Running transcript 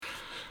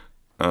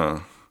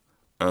No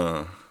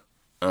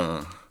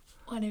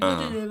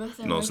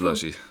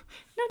slushy.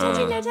 No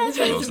touchy, no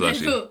touchy. No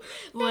slushy.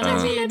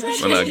 Wanna be in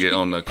touch. When I get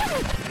on the...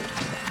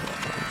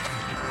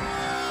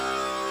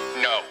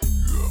 No.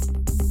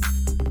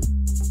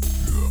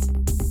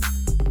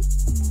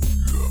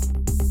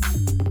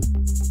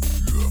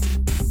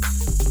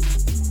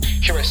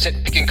 Here I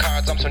sit picking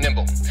cards, I'm so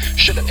nimble.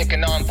 Shoulda pick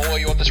an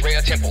envoy or this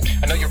rare temple.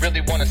 I know you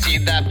really wanna see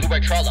that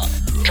blue-eyed trawler.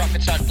 Drop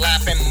it, start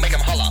laughing, make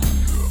 'em holler.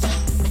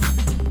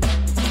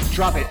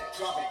 Drop it.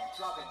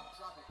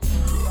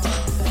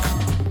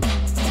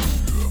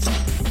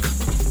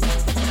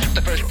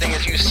 The first thing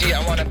is you see,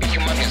 I wanna be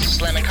humongous.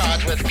 Slamming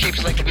cards with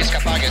peeps like Luis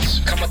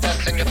Cabagas. Come with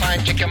us and you'll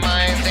find check your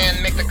minds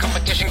and make the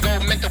competition go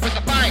mental with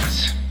the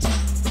fines.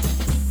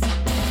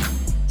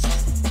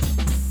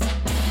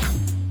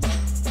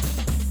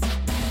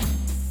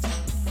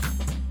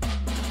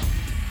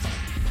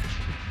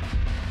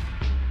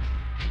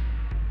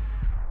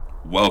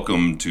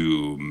 Welcome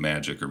to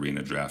Magic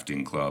Arena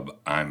Drafting Club.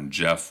 I'm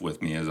Jeff.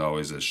 With me, as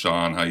always, is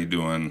Sean. How you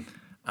doing?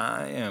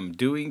 I am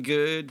doing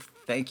good.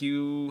 Thank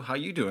you. How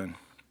you doing?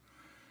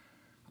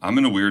 I'm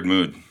in a weird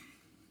mood.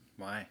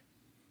 Why?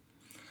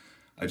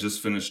 I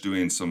just finished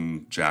doing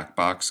some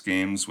Jackbox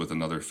games with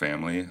another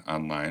family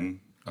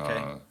online.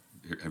 Okay.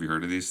 Have you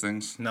heard of these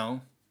things?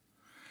 No.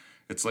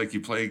 It's like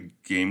you play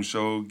game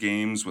show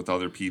games with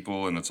other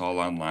people, and it's all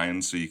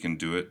online, so you can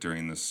do it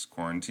during this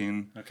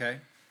quarantine. Okay.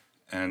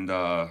 And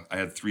I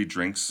had 3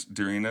 drinks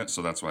during it,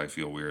 so that's why I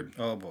feel weird.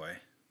 Oh boy.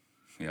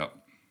 Yep.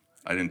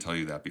 I didn't tell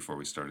you that before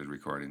we started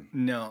recording.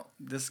 No.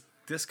 This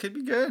could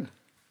be good.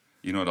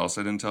 You know what else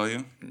I didn't tell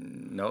you?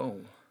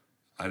 No.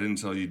 I didn't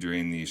tell you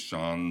during the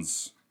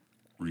Sean's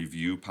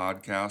review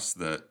podcast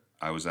that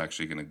I was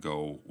actually going to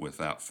go with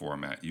that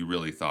format. You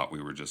really thought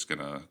we were just going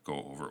to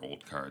go over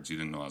old cards. You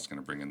didn't know I was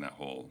going to bring in that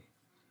whole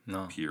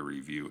No. peer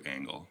review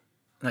angle.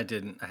 I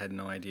didn't. I had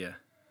no idea.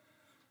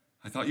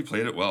 I thought you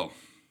played it well.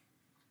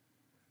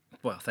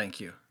 Well, thank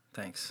you.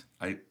 Thanks.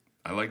 I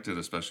liked it,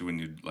 especially when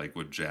you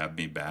would jab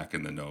me back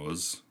in the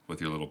nose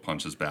with your little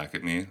punches back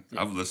at me.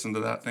 Yeah. I've listened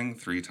to that thing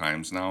 3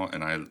 times now,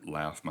 and I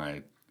laugh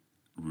my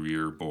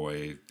rear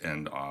boy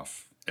end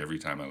off every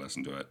time I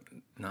listen to it.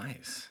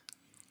 Nice.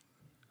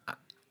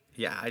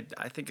 I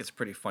think it's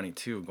pretty funny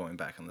too, going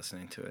back and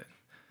listening to it.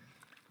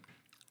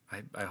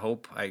 I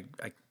hope I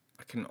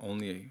can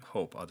only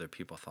hope other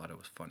people thought it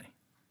was funny.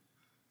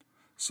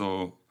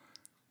 So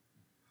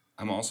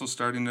I'm also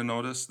starting to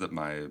notice that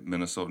my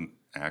Minnesotan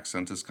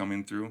accent is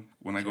coming through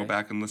when I go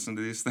back and listen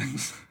to these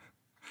things.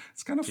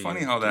 It's kind of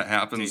funny how that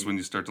happens when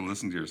you start to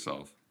listen to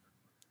yourself.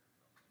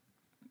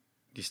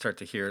 You start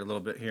to hear it a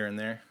little bit here and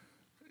there?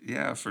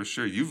 Yeah, for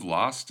sure. You've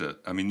lost it.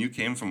 I mean, you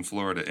came from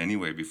Florida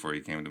anyway before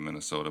you came to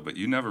Minnesota, but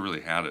you never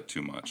really had it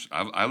too much.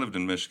 I lived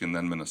in Michigan,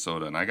 then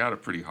Minnesota, and I got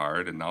it pretty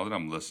hard. And now that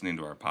I'm listening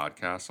to our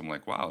podcast, I'm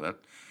like, wow,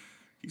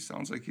 he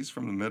sounds like he's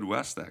from the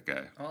Midwest, that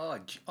guy. Oh,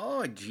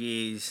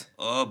 jeez.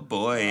 Oh,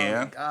 boy,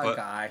 yeah. Oh,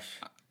 gosh.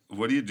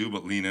 What do you do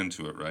but lean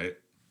into it, right?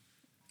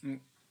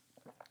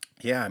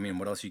 Yeah, I mean,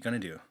 what else are you going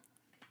to do?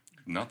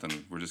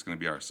 Nothing. We're just going to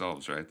be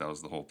ourselves, right? That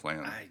was the whole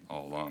plan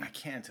all along. I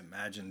can't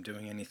imagine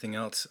doing anything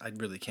else. I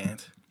really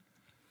can't.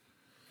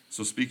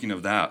 So speaking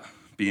of that,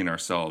 being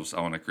ourselves, I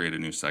want to create a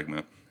new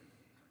segment.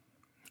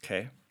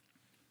 Okay.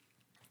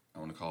 I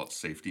want to call it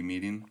Safety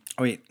Meeting.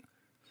 Oh, wait.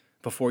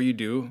 Before you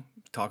do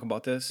talk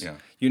about this,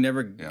 you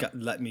never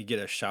let me get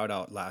a shout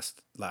out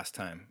last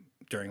time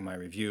during my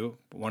review.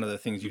 One of the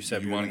things you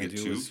said you we want were to going get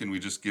to do two? was... Can we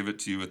just give it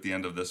to you at the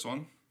end of this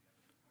one?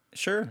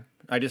 Sure.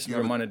 I just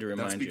wanted to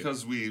remind you.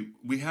 That's because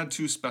we had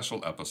 2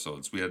 special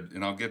episodes. We had,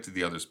 and I'll get to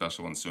the other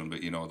special ones soon,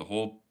 but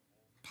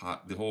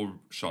the whole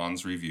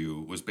Sean's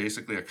review was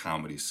basically a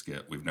comedy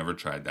skit. We've never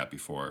tried that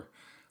before.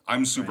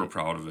 I'm super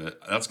proud of it.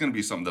 That's going to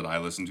be something that I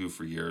listened to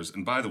for years.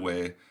 And by the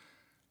way,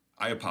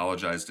 I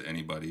apologize to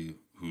anybody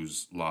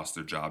who's lost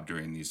their job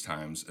during these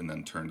times and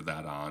then turned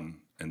that on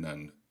and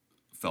then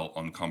felt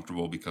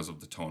uncomfortable because of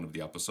the tone of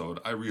the episode.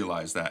 I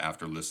realized that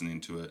after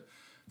listening to it,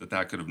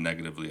 that could have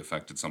negatively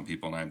affected some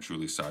people, and I'm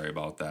truly sorry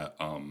about that.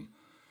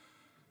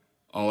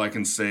 All I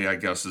can say, I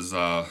guess, is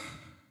I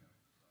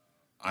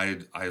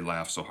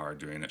laughed so hard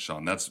during it,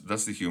 Sean. That's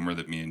the humor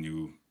that me and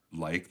you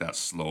like, that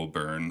slow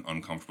burn,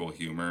 uncomfortable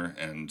humor,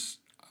 and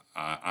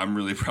I'm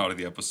really proud of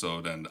the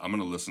episode, and I'm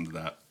going to listen to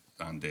that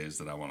on days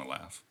that I want to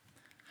laugh.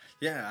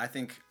 Yeah, I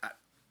think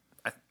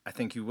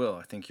you will.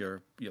 I think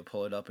you'll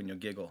pull it up and you'll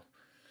giggle.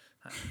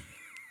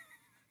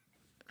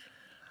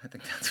 I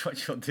think that's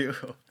what you'll do.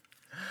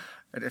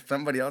 And if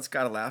somebody else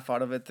got a laugh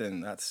out of it,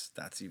 then that's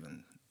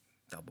even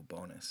double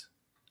bonus.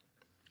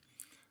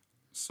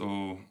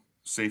 So,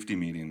 Safety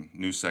Meeting,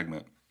 new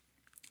segment.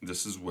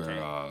 This is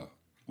where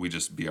we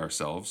just be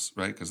ourselves,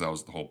 right? Because that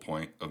was the whole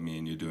point of me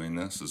and you doing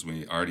this, is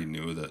we already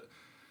knew that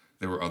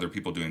there were other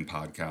people doing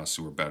podcasts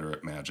who were better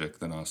at Magic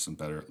than us and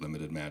better at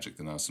limited Magic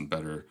than us and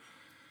better.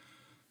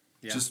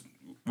 Yeah. Just,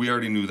 we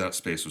already knew that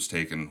space was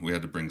taken. We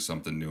had to bring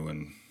something new,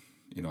 and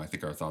I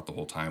think our thought the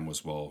whole time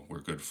was, well, we're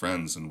good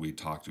friends and we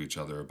talk to each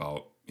other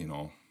about,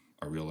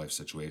 our real life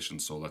situation.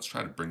 So let's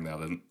try to bring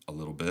that in a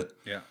little bit.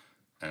 Yeah.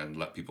 and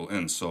let people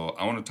in. So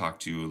I want to talk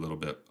to you a little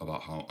bit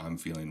about how I'm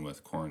feeling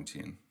with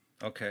quarantine.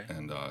 Okay.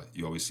 And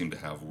you always seem to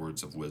have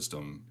words of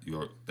wisdom.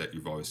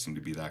 You've always seemed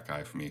to be that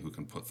guy for me who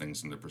can put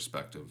things into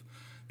perspective.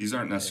 These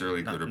aren't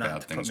necessarily good or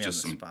bad things. Put me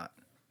just on the spot.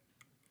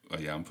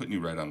 Yeah, I'm putting you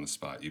right on the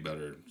spot. You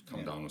better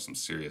come down with some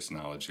serious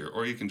knowledge here,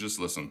 or you can just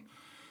listen.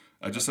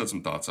 I just had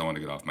some thoughts I want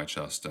to get off my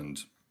chest, and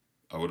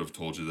I would have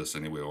told you this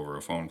anyway over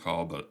a phone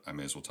call, but I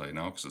may as well tell you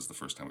now because it's the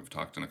first time we've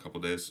talked in a couple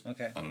days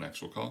on an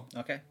actual call.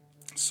 Okay.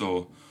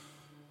 So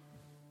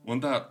one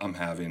thought I'm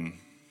having,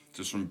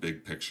 just from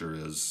big picture,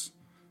 is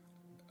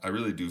I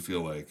really do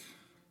feel like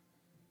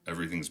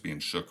everything's being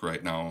shook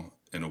right now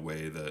in a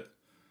way that,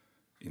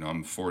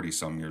 I'm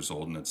 40-some years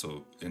old, and it's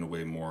in a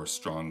way more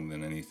strong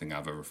than anything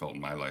I've ever felt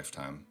in my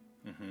lifetime.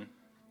 Mm-hmm.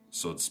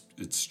 So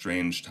it's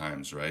strange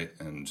times, right?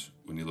 And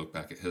when you look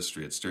back at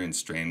history, it's during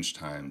strange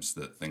times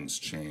that things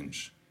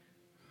change.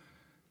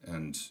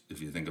 And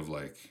if you think of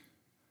like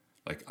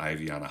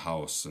ivy on a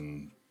house,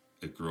 and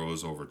it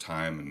grows over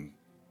time and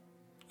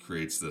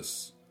creates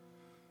this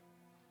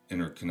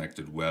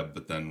interconnected web,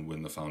 but then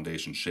when the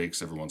foundation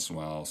shakes every once in a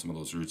while, some of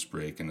those roots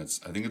break. And I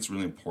think it's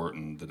really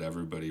important that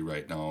everybody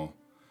right now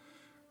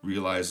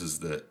realizes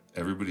that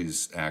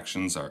everybody's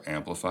actions are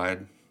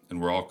amplified,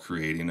 and we're all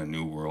creating a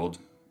new world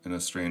in a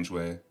strange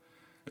way.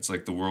 It's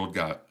like the world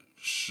got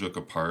shook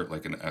apart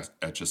like an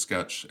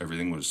Etch-a-Sketch.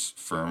 Everything was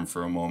firm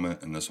for a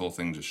moment, and this whole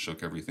thing just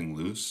shook everything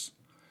loose.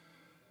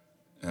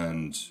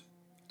 And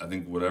I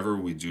think whatever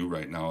we do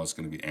right now is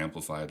going to be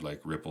amplified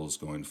like ripples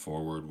going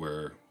forward,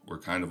 where we're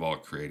kind of all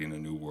creating a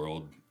new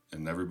world,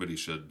 and everybody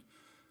should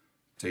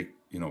take,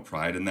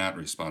 pride in that,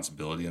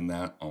 responsibility in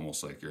that,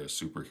 almost like you're a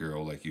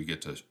superhero, like you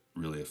get to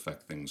really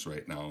affect things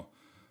right now.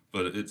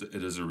 But it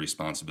is a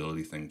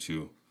responsibility thing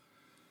too.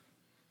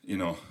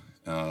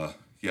 Those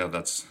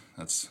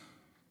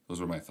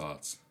were my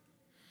thoughts.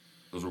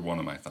 Those were one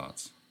of my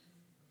thoughts.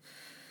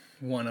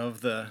 One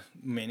of the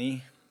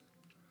many?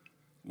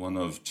 One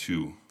of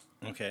two.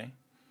 Okay.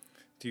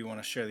 Do you want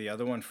to share the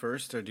other one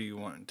first, or do you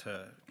want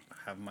to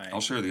have my...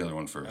 I'll share the other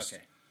one first.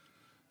 Okay.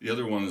 The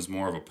other one is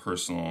more of a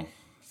personal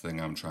thing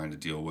I'm trying to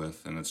deal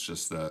with, and it's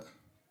just that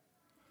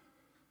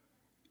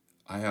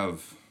I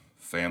have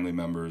family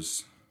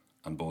members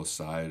on both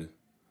sides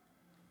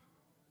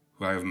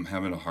who I'm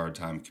having a hard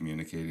time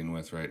communicating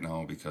with right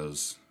now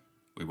because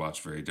we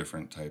watch very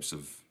different types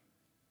of,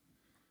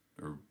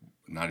 or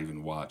not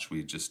even watch,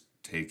 we just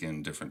take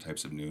in different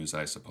types of news,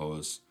 I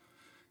suppose.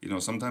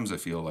 Sometimes I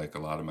feel like a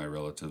lot of my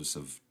relatives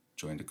have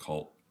joined a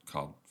cult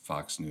called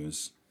Fox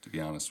News, to be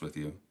honest with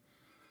you.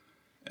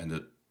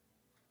 And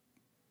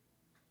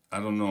I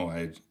don't know,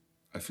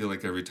 I feel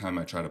like every time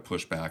I try to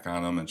push back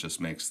on them, it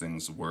just makes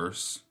things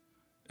worse.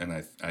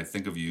 And I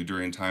think of you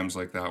during times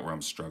like that where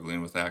I'm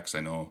struggling with that,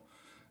 because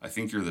I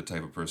think you're the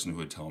type of person who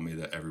would tell me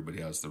that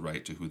everybody has the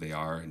right to who they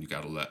are, and you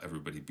got to let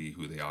everybody be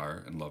who they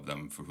are and love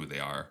them for who they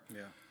are.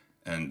 Yeah.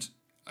 And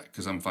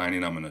because I'm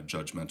finding I'm in a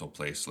judgmental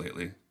place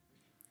lately.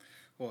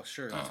 Well,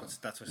 sure. That's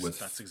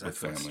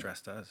exactly what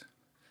stress does.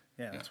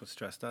 Yeah, that's what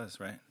stress does,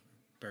 right?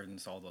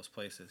 Burdens all those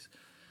places.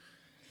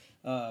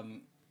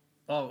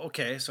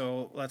 Okay.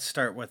 So let's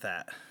start with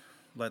that.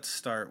 Let's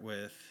start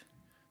with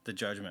the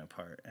judgment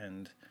part,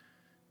 and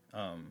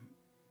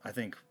I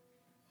think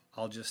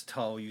I'll just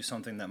tell you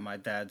something that my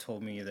dad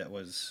told me that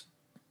was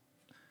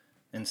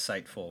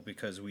insightful,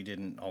 because we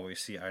didn't always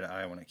see eye to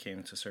eye when it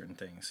came to certain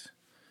things.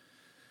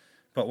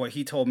 But what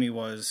he told me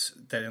was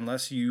that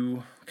unless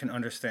you can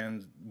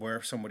understand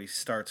where somebody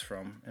starts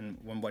from, and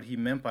what he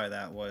meant by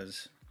that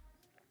was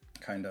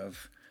kind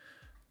of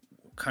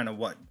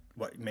what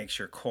makes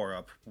your core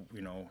up,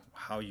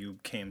 how you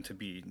came to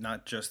be,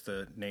 not just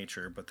the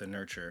nature, but the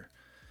nurture,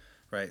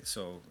 right?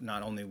 So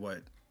not only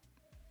what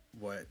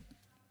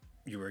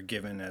you were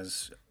given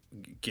as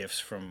gifts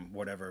from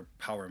whatever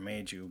power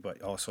made you,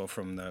 but also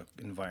from the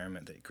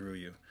environment that grew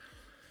you.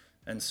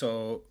 And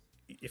so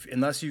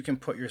unless you can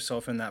put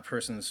yourself in that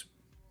person's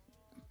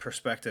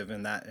perspective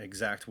in that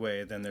exact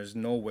way, then there's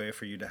no way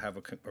for you to have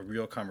a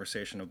real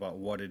conversation about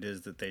what it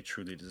is that they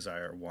truly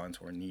desire, want,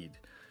 or need,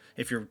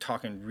 if you're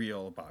talking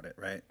real about it,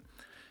 right?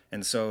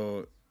 And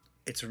so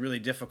it's really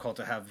difficult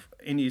to have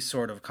any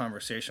sort of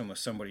conversation with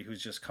somebody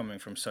who's just coming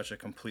from such a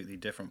completely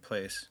different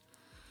place.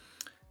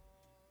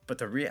 But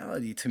the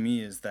reality to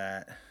me is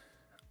that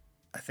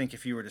I think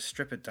if you were to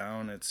strip it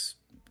down,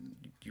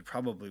 you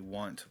probably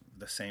want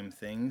the same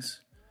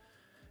things.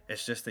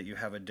 It's just that you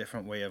have a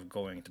different way of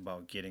going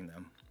about getting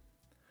them.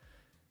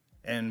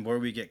 And where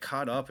we get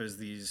caught up is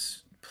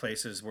these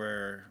places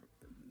where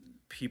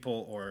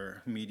people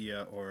or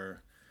media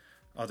or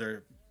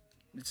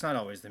it's not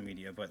always the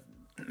media, but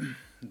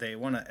they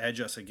want to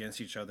edge us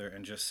against each other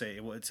and just say,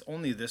 well, it's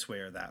only this way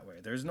or that way.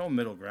 There's no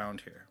middle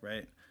ground here,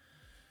 right?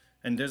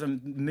 And there's a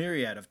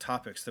myriad of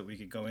topics that we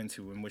could go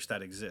into in which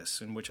that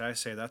exists, in which I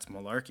say that's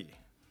malarkey.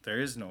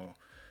 There is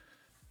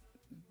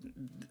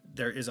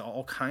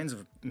all kinds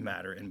of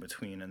matter in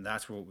between, and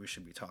that's what we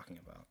should be talking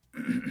about.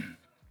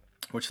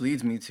 Which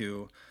leads me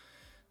to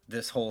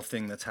this whole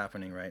thing that's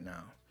happening right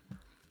now.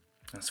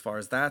 As far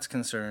as that's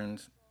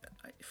concerned,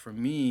 for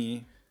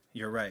me,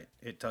 you're right.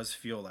 It does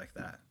feel like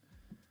that.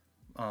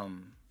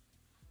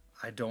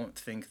 I don't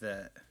think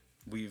that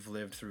we've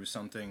lived through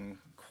something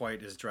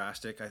quite as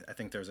drastic. I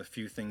think there's a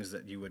few things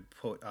that you would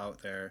put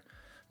out there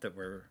that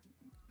were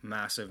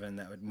massive and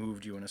that would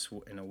moved you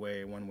in a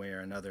way, one way or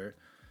another.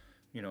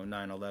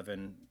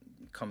 9/11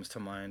 comes to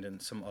mind,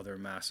 and some other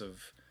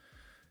massive,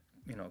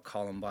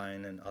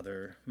 Columbine and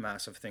other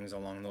massive things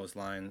along those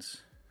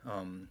lines.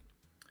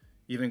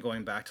 Even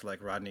going back to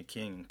like Rodney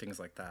King, things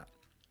like that.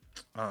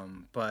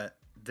 But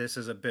this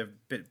is a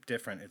bit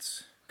different.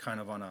 It's kind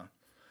of on a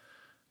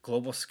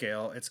global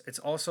scale. It's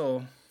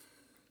also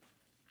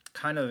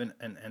kind of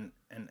an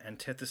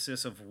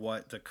antithesis of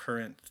what the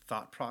current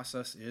thought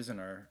process is in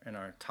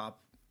our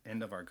top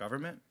end of our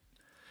government.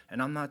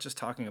 And I'm not just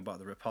talking about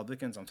the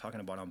Republicans, I'm talking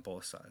about on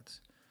both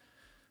sides.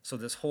 So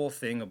this whole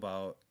thing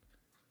about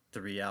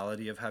the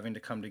reality of having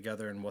to come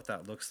together and what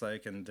that looks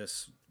like, and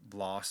this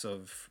loss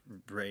of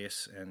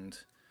race and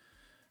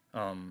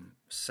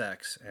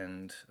sex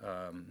and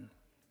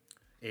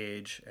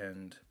age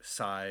and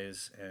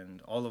size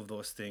and all of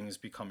those things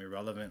become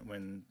irrelevant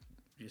when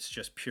it's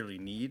just purely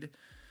need.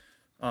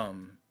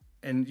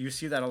 And you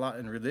see that a lot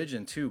in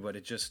religion too, but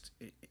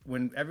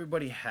when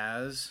everybody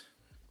has,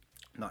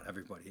 not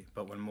everybody,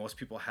 but when most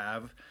people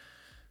have,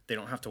 they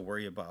don't have to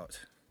worry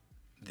about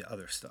the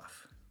other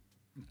stuff.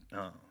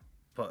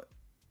 But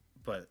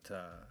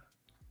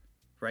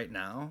right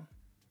now,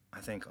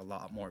 I think a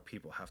lot more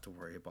people have to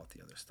worry about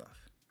the other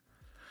stuff.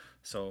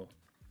 So,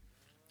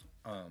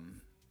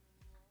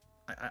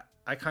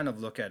 I kind of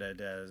look at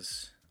it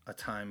as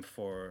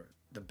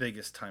the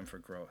biggest time for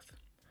growth.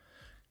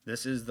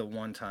 This is the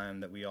one time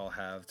that we all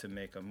have to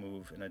make a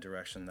move in a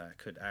direction that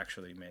could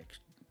actually make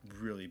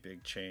really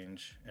big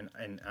change.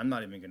 And I'm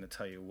not even going to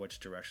tell you which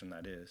direction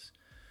that is,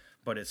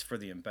 but it's for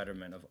the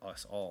betterment of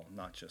us all,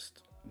 not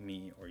just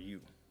me or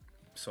you.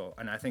 So,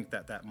 and I think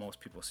that most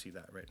people see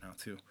that right now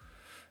too.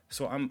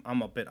 So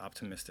I'm a bit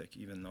optimistic,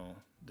 even though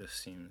this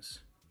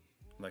seems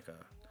like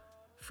a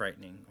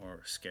frightening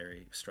or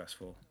scary,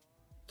 stressful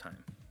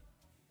time.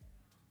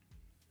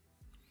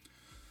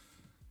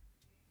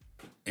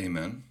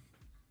 Amen.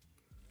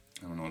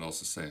 I don't know what else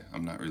to say.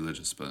 I'm not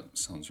religious, but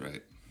sounds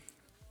right.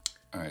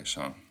 All right,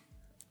 Sean.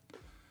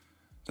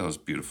 That was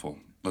beautiful.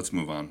 Let's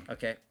move on.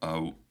 Okay.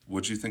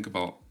 What'd you think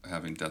about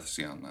having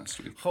Deathsy on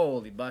last week?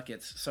 Holy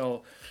buckets.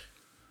 So,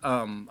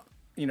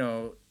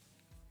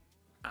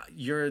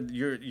 you're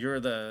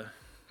the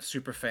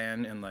super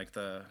fan and like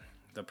the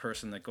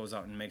person that goes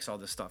out and makes all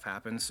this stuff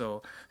happen.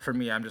 So for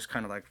me, I'm just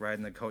kind of like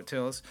riding the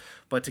coattails.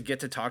 But to get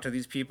to talk to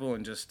these people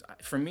and just,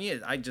 for me,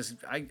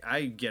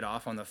 I get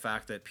off on the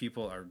fact that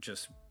people are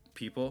just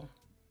people,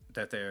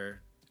 that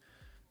they're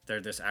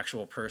this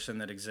actual person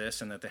that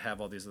exists and that they have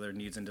all these other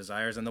needs and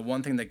desires. And the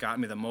one thing that got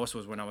me the most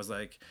was when I was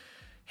like,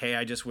 hey,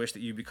 I just wish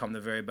that you become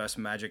the very best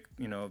magic,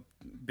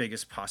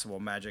 biggest possible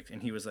magic.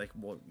 And he was like,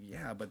 well,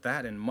 yeah, but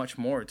that and much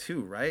more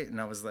too, right?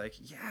 And I was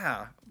like,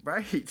 yeah,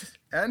 right,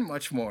 and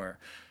much more.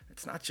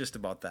 It's not just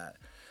about that,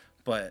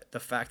 but the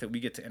fact that we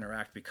get to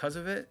interact because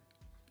of it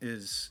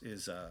is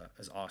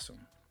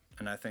awesome,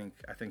 and I think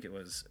it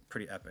was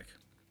pretty epic.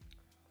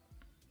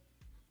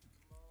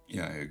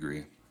 Yeah, I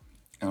agree.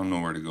 I don't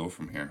know where to go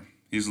from here.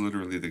 He's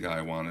literally the guy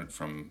I wanted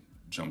from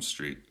Jump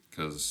Street,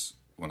 because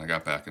when I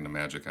got back into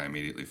Magic, I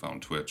immediately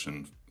found Twitch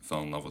and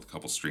fell in love with a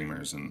couple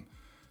streamers, and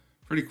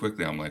pretty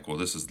quickly I'm like, well,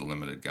 this is the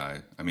limited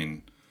guy. I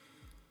mean,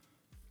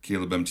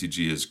 Caleb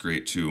MTG is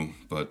great too,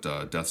 but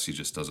Deathsy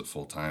just does it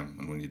full time.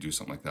 And when you do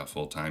something like that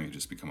full time, you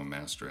just become a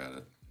master at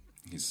it.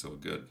 He's so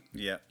good.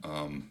 Yeah.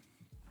 All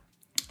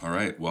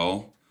right.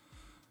 Well,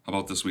 how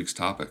about this week's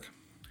topic?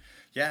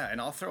 Yeah,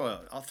 and I'll throw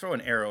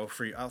an arrow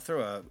for you. I'll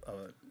throw a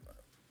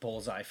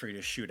bullseye for you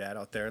to shoot at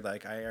out there.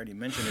 Like I already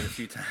mentioned it a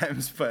few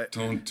times, but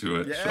don't do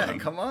it, yeah, Sean.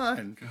 Come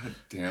on. God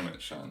damn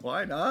it, Sean.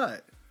 Why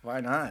not?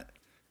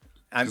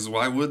 Because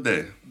why would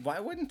they?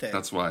 Why wouldn't they?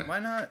 That's why. Why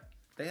not?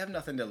 They have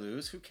nothing to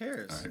lose. Who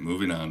cares? All right,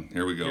 moving on.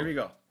 Here we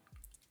go.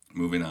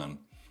 Moving on.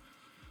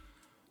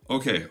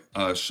 Okay,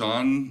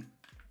 Sean,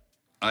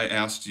 I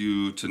asked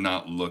you to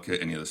not look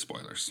at any of the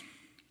spoilers.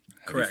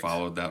 Correct. Have you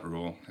followed that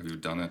rule? Have you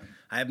done it?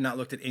 I have not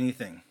looked at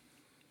anything.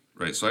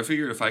 Right, so I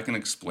figured if I can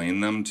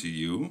explain them to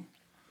you,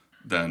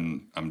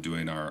 then I'm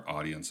doing our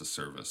audience a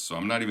service. So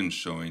I'm not even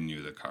showing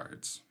you the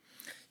cards.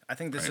 I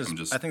think this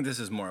I think this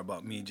is more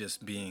about me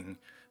just being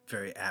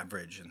very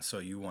average, and so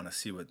you want to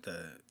see what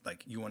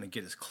you want to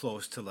get as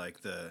close to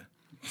like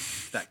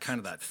that kind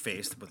of that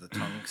face with the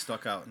tongue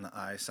stuck out in the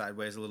eye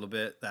sideways a little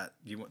bit. That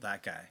you want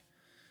that guy.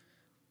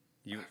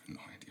 I have no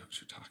idea what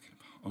you're talking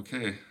about.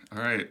 Okay,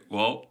 all right.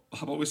 Well,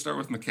 how about we start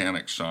with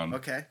mechanics, Sean?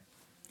 Okay.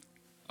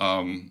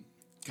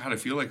 God, I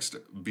feel like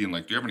being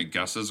like, do you have any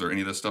guesses or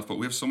any of this stuff? But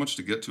we have so much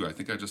to get to. I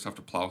think I just have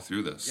to plow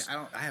through this.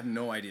 Yeah, I have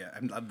no idea.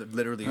 I've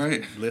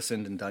literally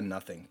listened and done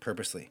nothing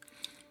purposely.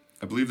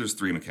 I believe there's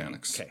 3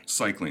 mechanics. Okay.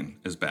 Cycling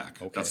is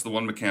back. Okay. That's the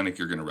one mechanic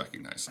you're going to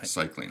recognize.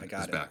 Cycling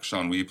is back.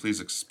 Sean, will you please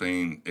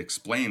explain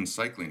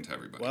cycling to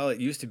everybody? Well, it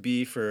used to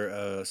be for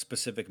a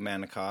specific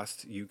mana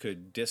cost. You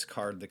could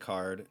discard the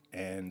card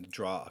and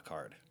draw a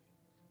card.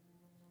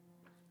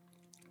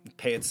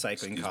 pay its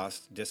cycling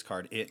cost,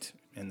 discard it,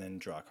 and then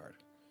draw a card.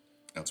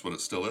 That's what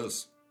it still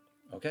is.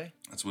 Okay.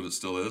 That's what it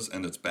still is,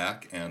 and it's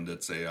back, and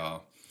it's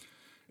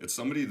it's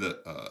something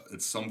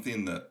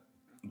that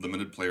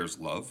limited players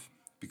love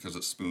because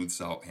it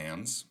smooths out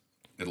hands.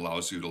 It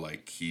allows you to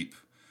like keep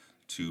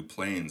 2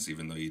 planes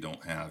even though you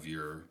don't have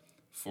your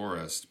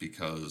forest,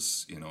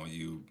 because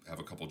you have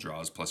a couple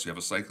draws plus you have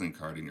a cycling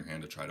card in your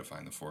hand to try to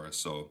find the forest.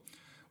 So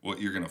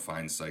what you're going to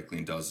find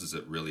cycling does is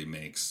it really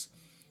makes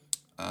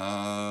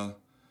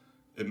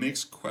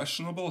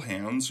questionable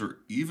hands or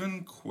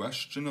even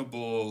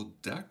questionable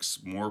decks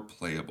more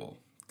playable,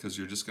 because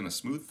you're just going to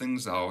smooth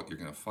things out. You're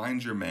going to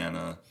find your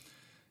mana.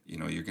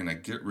 You're going to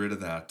get rid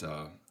of that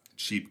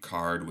cheap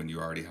card when you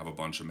already have a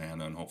bunch of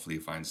mana, and hopefully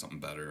you find something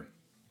better.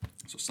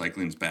 So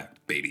cycling's back,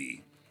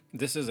 baby.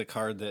 This is a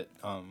card that,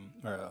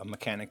 or a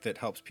mechanic that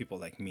helps people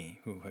like me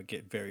who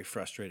get very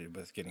frustrated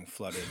with getting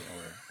flooded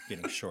or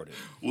getting shorted.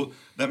 Well,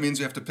 that means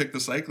you have to pick the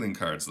cycling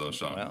cards, though,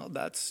 Sean. Well,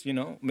 that's,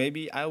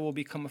 maybe I will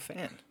become a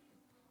fan.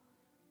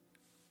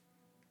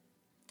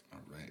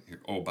 All right.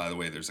 Here. Oh, by the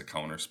way, there's a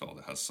counter spell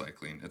that has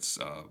cycling. It's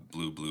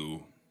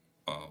blue,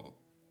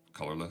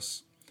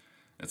 colorless.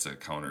 It's a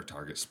counter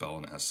target spell,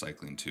 and it has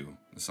cycling, too.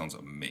 This sounds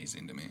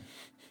amazing to me.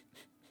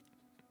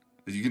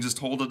 You can just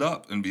hold it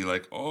up and be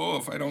like, oh,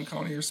 if I don't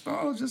counter your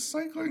spell, just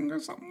cycling or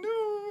something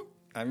new.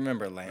 I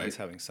remember lands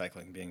having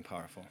cycling being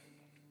powerful.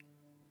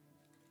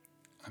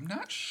 I'm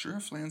not sure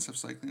if lands have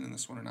cycling in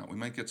this one or not. We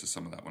might get to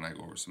some of that when I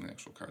go over some of the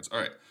actual cards. All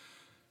right.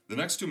 The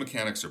next 2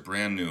 mechanics are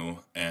brand new,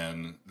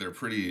 and they're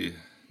pretty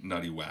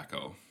nutty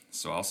wacko.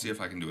 So I'll see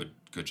if I can do a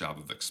good job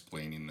of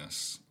explaining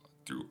this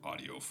through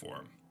audio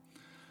form.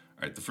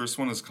 All right. The first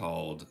one is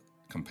called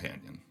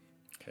Companion.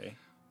 Okay.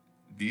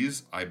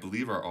 These, I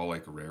believe, are all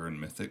like rare and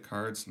mythic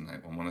cards, and I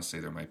want to say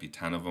there might be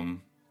 10 of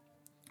them.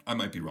 I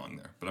might be wrong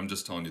there, but I'm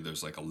just telling you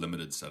there's like a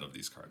limited set of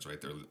these cards,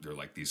 right? They're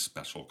like these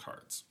special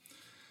cards.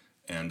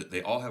 And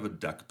they all have a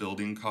deck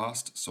building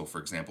cost. So, for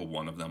example,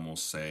 one of them will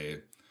say,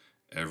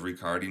 every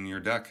card in your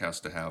deck has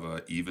to have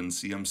an even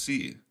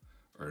CMC.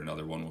 Or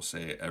another one will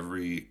say,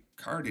 every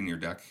card in your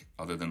deck,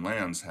 other than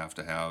lands, have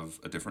to have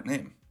a different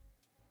name.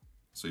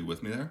 So you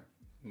with me there?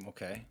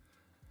 Okay.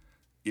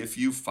 If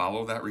you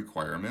follow that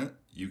requirement,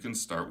 you can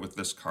start with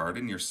this card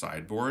in your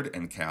sideboard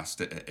and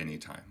cast it at any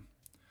time.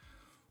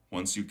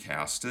 Once you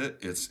cast it,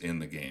 it's in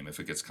the game. If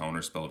it gets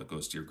counterspelled, it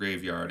goes to your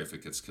graveyard. If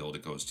it gets killed,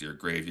 it goes to your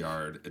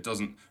graveyard. It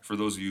doesn't, for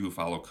those of you who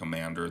follow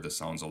Commander, this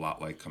sounds a lot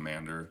like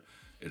Commander.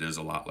 It is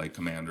a lot like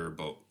Commander,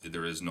 but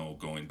there is no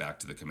going back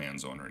to the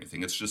command zone or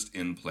anything. It's just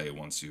in play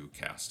once you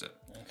cast it.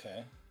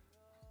 Okay.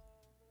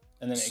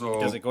 And then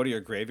does it go to your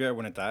graveyard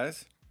when it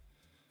dies?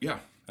 Yeah.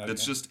 Okay.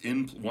 It's just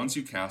once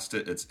you cast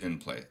it, it's in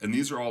play. And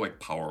these are all like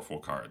powerful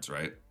cards,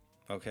 right?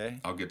 Okay.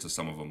 I'll get to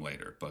some of them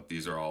later, but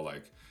these are all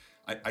like,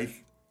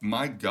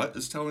 my gut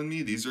is telling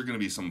me these are going to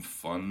be some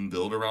fun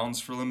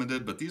build-arounds for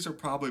Limited, but these are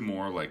probably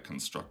more like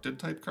constructed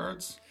type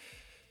cards.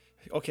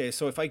 Okay,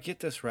 so if I get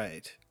this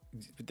right,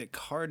 the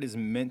card is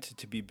meant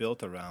to be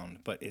built around,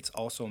 but it's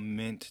also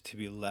meant to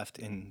be left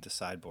in the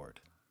sideboard.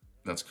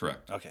 That's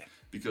correct. Okay.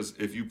 Because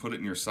if you put it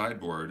in your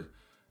sideboard,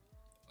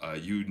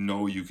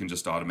 you can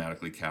just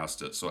automatically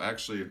cast it. So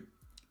actually,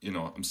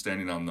 I'm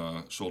standing on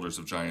the shoulders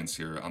of giants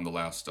here. On the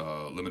last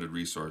Limited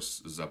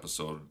Resources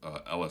episode,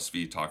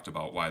 LSV talked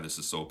about why this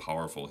is so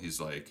powerful.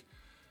 He's like,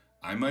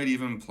 I might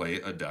even play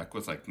a deck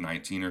with like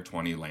 19 or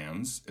 20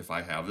 lands if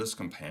I have this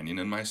companion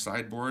in my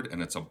sideboard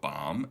and it's a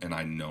bomb and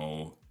I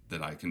know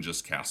that I can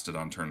just cast it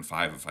on turn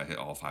 5 if I hit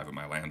all 5 of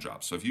my land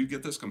drops. So if you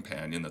get this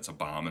companion that's a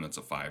bomb and it's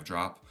a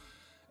 5-drop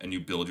and you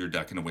build your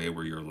deck in a way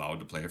where you're allowed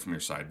to play it from your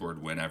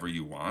sideboard whenever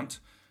you want,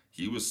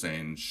 he was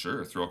saying,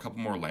 sure, throw a couple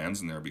more lands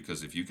in there,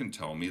 because if you can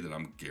tell me that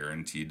I'm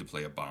guaranteed to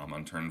play a bomb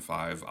on turn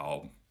 5,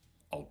 I'll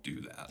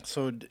do that.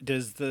 So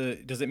does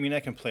it mean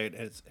I can play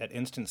it at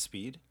instant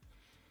speed?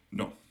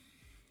 No.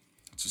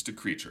 It's just a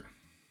creature.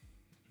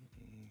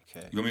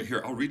 Okay. You want me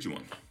here? I'll read you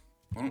one.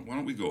 Why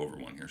don't we go over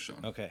one here, Sean?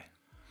 Okay.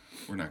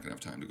 We're not going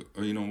to have time to go.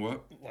 Oh, you know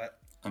what? What?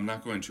 I'm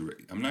not going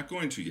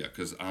to yet,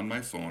 because on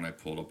my phone I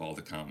pulled up all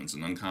the commons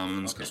and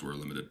uncommons, because we're a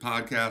limited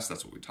podcast.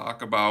 That's what we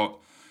talk about.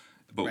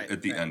 But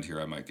at the end here,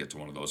 I might get to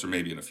one of those, or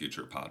maybe in a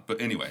future pod. But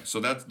anyway, so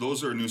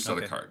those are a new set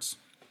of cards.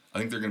 I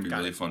think they're going to be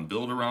really fun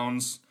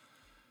build-arounds.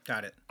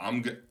 Got it.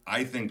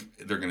 I think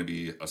they're going to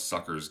be a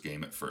sucker's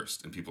game at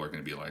first, and people are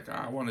going to be like,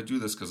 I want to do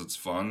this because it's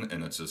fun,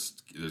 and it's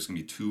just, there's going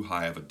to be too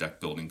high of a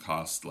deck building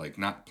cost. Like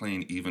not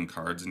playing even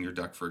cards in your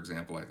deck, for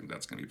example, I think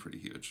that's going to be pretty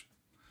huge.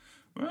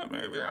 Well,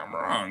 maybe I'm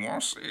wrong.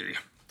 We'll see.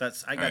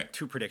 I got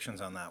 2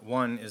 predictions on that.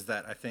 One is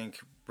that I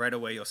think right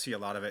away you'll see a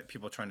lot of it,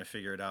 people trying to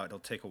figure it out. It'll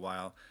take a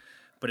while.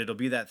 But it'll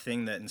be that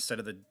thing that instead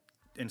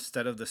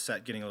of the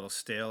set getting a little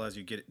stale as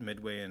you get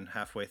midway and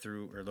halfway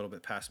through, or a little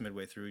bit past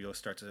midway through, you'll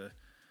start to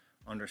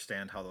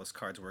understand how those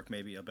cards work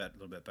maybe a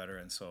little bit better,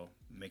 and so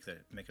make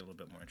it a little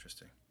bit more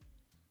interesting.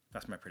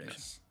 That's my prediction.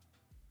 Yes.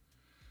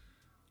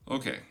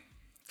 Okay.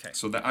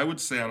 So that I would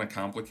say on a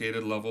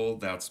complicated level,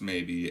 that's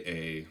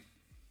maybe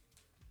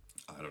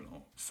I don't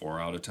know, 4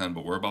 out of 10,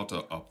 but we're about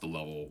to up the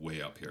level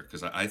way up here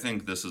because I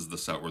think this is the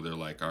set where they're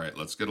like, all right,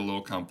 let's get a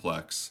little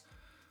complex.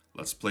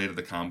 Let's play to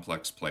the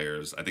complex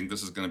players. I think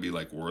this is going to be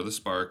like War of the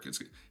Spark.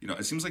 It's, you know,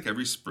 it seems like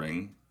every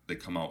spring they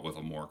come out with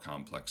a more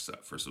complex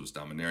set. First it was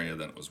Dominaria,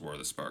 then it was War of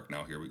the Spark.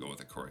 Now here we go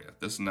with Ikoria.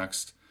 This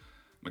next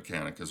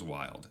mechanic is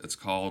wild. It's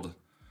called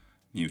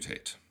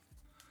Mutate.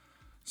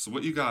 So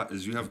what you got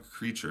is you have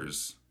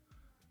creatures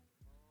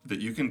that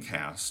you can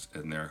cast,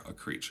 and they're a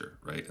creature,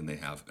 right? And they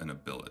have an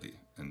ability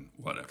and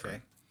whatever.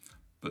 Okay.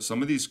 But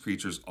some of these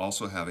creatures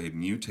also have a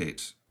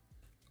mutate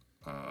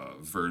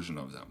version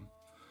of them.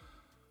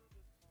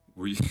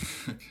 Where you,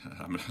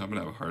 I'm gonna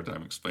have a hard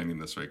time explaining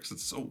this, right? Because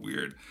it's so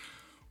weird.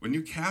 When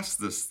you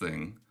cast this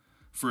thing,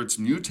 for its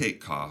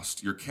mutate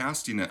cost, you're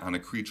casting it on a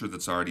creature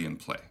that's already in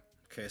play.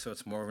 Okay, so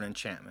it's more of an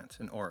enchantment,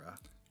 an aura.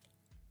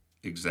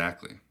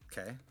 Exactly.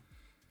 Okay.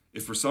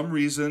 If for some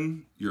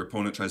reason your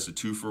opponent tries to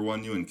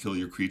 2-for-1 you and kill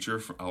your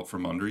creature out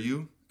from under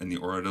you, and the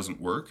aura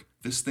doesn't work,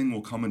 this thing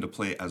will come into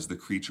play as the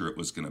creature it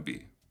was going to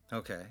be.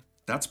 Okay.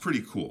 That's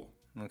pretty cool.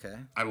 Okay.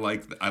 I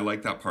like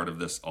that part of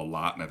this a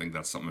lot, and I think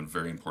that's something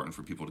very important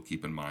for people to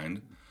keep in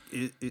mind.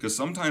 Because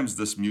sometimes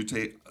this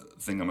mutate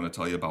thing I'm going to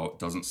tell you about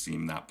doesn't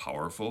seem that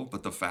powerful,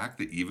 but the fact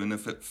that even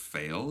if it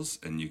fails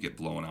and you get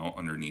blown out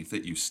underneath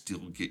it, you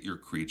still get your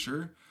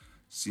creature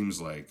seems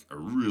like a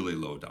really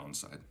low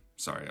downside.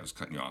 Sorry, I was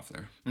cutting you off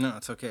there. No,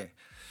 it's okay.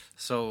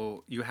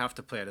 So you have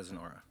to play it as an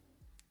aura.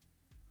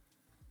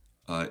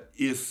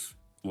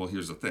 Well,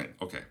 here's the thing.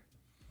 Okay.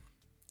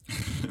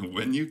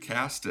 When you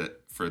cast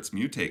it for its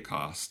mutate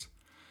cost,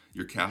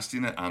 you're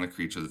casting it on a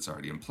creature that's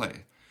already in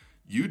play.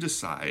 You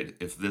decide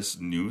if this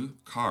new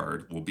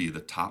card will be the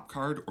top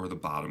card or the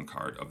bottom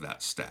card of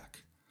that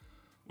stack.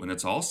 When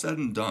it's all said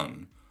and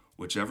done,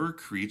 whichever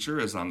creature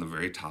is on the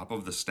very top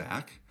of the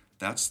stack,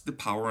 that's the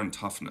power and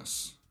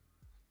toughness.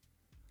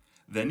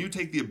 Then you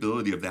take the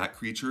ability of that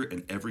creature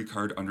and every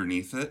card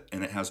underneath it,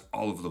 and it has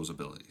all of those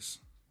abilities.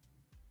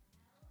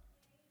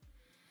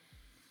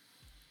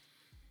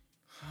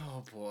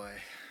 Oh boy.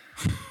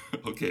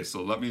 Okay,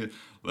 so let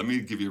me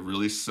give you a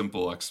really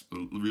simple,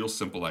 real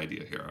simple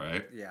idea here. All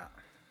right. Yeah.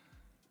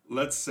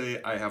 Let's say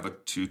I have a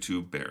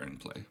 2/2 bear in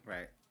play.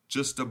 Right.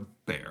 Just a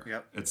bear.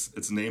 Yep.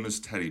 Its name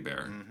is Teddy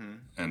Bear,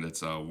 and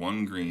it's a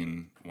 1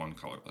 green, 1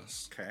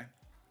 colorless. Okay.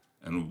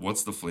 And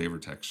what's the flavor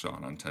text,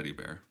 Sean, on Teddy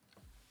Bear?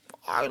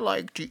 I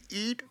like to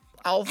eat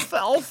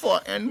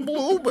alfalfa and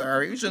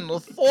blueberries in the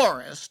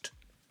forest.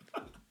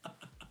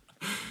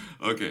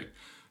 Okay,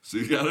 so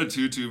you got a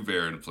 2/2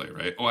 bear in play,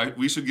 right? Oh,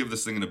 we should give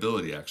this thing an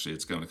ability, actually.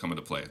 It's going to come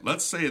into play.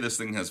 Let's say this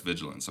thing has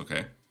vigilance,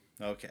 okay?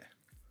 Okay.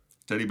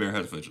 Teddy Bear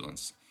has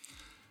vigilance.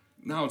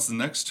 Now it's the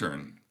next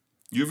turn.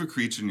 You have a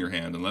creature in your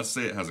hand, and let's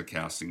say it has a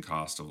casting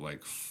cost of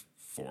like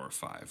 4 or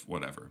 5,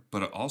 whatever.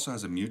 But it also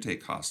has a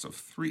mutate cost of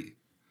 3.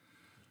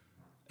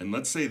 And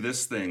let's say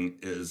this thing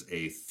is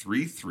a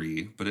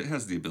 3/3, but it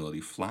has the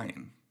ability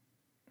flying.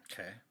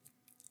 Okay.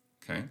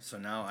 Okay? So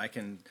now I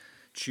can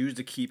choose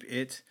to keep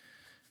it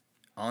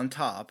on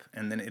top,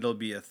 and then it'll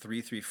be a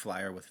 3/3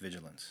 flyer with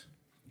vigilance.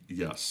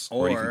 Yes.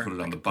 Or you can put it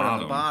on the bottom. On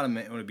the bottom,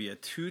 it would be a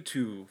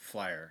 2/2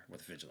 flyer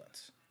with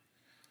vigilance.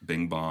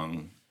 Bing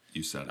bong.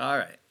 You said it. All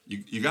right.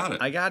 You got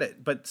it. I got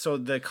it. But so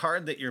the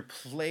card that you're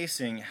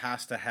placing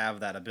has to have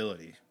that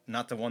ability,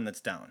 not the one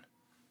that's down.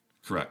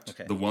 Correct.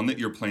 Okay. The one that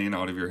you're playing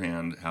out of your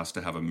hand has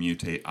to have a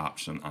mutate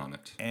option on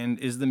it. And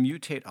is the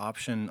mutate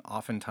option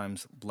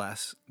oftentimes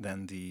less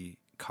than the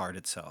card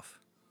itself?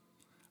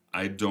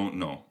 I don't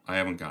know. I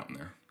haven't gotten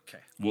there.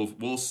 Okay.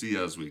 We'll see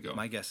as we go.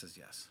 My guess is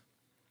yes.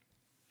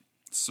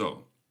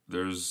 So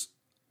there's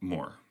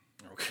more.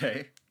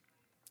 Okay.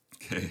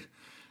 Okay.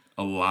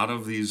 A lot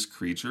of these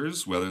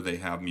creatures, whether they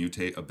have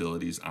mutate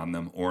abilities on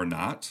them or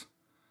not,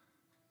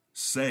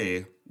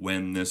 say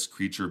when this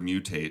creature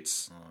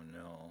mutates, Oh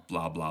no.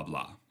 blah, blah,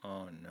 blah.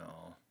 Oh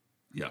no.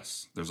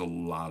 Yes, there's a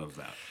lot of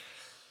that.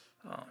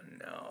 Oh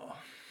no.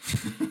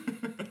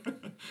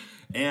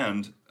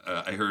 And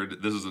I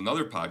heard this is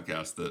another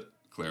podcast that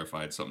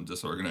clarified something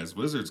Disorganized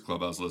Wizards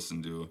Club I was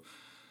listening to.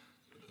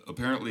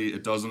 Apparently,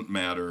 it doesn't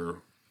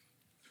matter.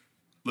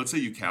 Let's say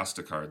you cast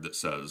a card that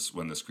says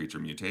when this creature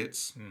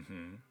mutates.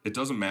 Mm-hmm. It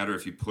doesn't matter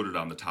if you put it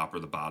on the top or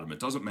the bottom. It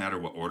doesn't matter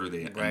what order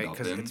they end Right, up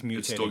 'cause in. it's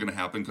It's still mutating. going to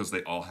happen because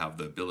they all have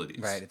the abilities.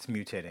 Right, it's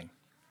mutating.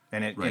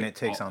 And it Right.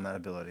 takes on that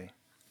ability.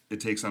 It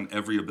takes on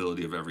every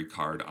ability of every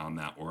card on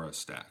that aura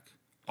stack.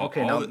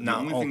 Okay, The only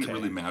thing that okay.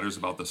 really matters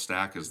about the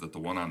stack is that the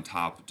one on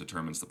top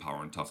determines the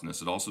power and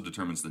toughness. It also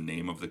determines the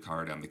name of the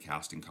card and the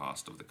casting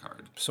cost of the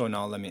card. So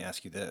now let me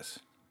ask you this.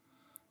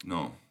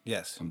 No.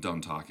 Yes. I'm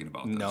done talking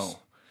about this. No.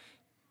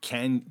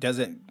 Does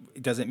it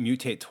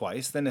mutate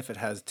twice then if it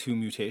has 2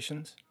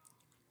 mutations?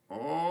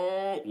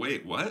 Oh,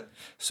 wait, what?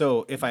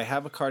 So if I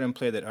have a card in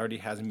play that already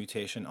has a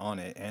mutation on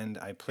it and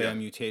I play Yeah. a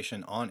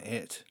mutation on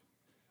it,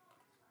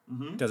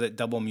 does it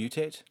double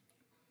mutate?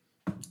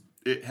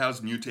 It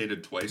has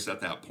mutated twice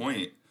at that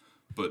point,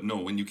 but no,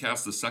 when you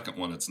cast the second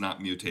one, it's not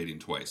mutating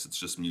twice. It's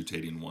just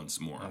mutating once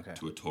more Okay.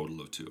 to a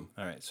total of 2.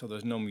 All right, so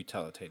there's no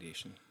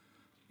mutalitation.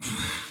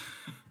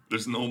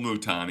 There's no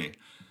Mutani.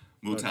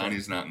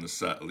 Multani's not in the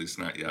set, at least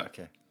not yet.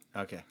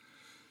 Okay.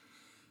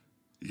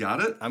 You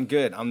got it? I'm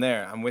good. I'm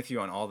there. I'm with you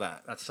on all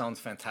that. That sounds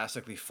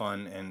fantastically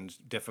fun and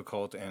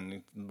difficult,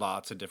 and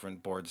lots of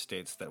different board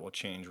states that will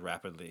change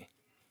rapidly.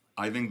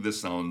 I think this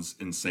sounds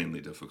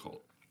insanely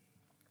difficult.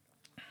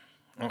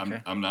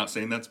 Okay. I'm not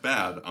saying that's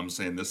bad. I'm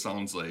saying this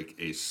sounds like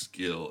a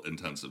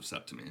skill-intensive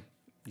set to me.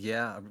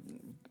 Yeah.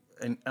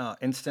 And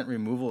instant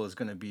removal is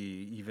going to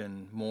be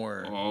even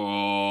more.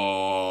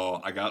 Oh,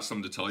 I got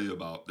something to tell you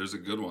about. There's a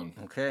good one.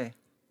 Okay.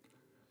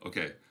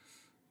 Okay.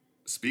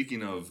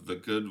 Speaking of the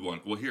good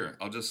one, well, here,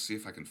 I'll just see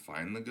if I can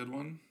find the good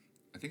one.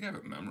 I think I have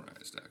it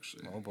memorized,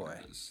 actually. Oh, boy.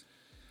 Here it is.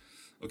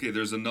 Okay,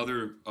 there's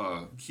another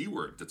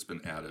keyword that's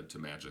been added to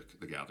Magic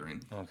the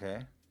Gathering.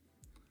 Okay.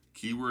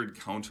 Keyword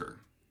counter.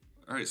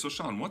 All right, so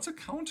Sean, what's a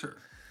counter?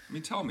 I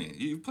mean, tell me.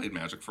 You've played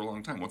Magic for a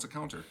long time. What's a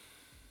counter?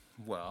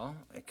 Well,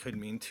 it could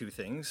mean two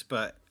things,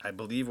 but I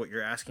believe what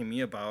you're asking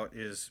me about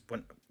is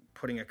when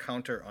putting a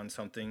counter on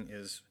something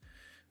is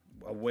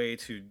a way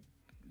to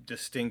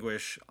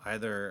distinguish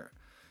either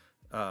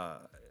a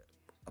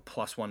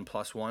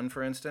 +1/+1,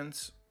 for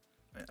instance.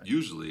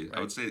 Usually, right. I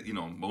would say,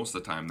 most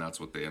of the time that's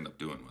what they end up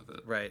doing with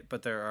it. Right,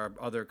 but there are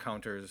other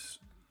counters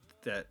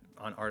that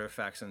on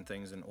artifacts and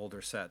things in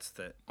older sets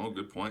that... Oh,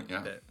 good point,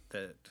 yeah.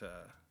 That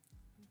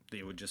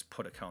they would just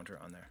put a counter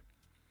on there.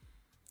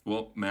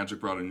 Well,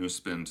 Magic brought a new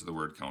spin to the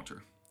word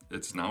counter.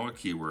 It's now a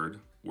keyword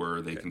where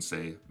they can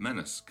say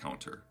menace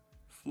counter,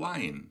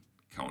 flying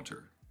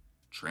counter,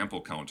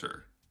 trample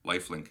counter,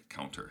 lifelink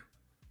counter.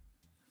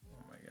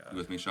 Oh my god. You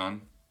with me,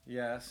 Sean?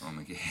 Yes. Oh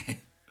my god.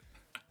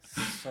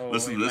 So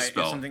listen to this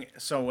spell.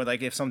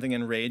 If something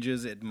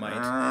enrages, it might be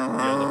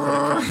able to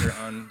put a counter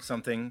on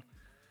something.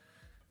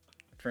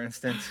 For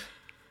instance.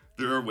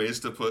 There are ways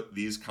to put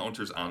these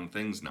counters on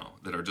things now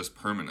that are just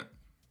permanent.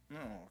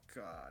 Oh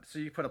god! So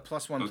you put a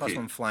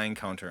 +1/+1 flying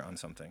counter on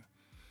something,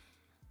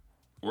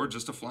 or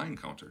just a flying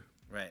counter.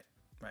 Right.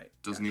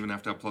 Doesn't even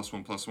have to have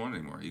 +1/+1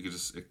 anymore. You could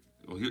just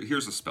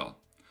here's a spell.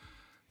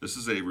 This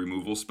is a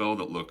removal spell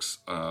that looks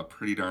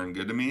pretty darn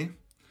good to me.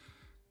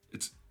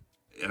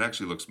 It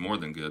actually looks more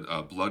than good.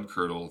 Blood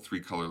Curdle, 3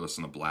 colorless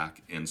and a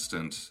black,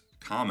 instant,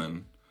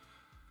 common.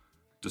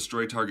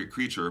 Destroy target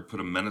creature, put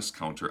a menace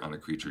counter on a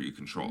creature you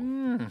control.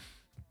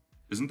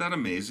 Isn't that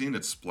amazing?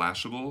 It's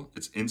splashable.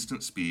 It's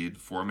instant speed,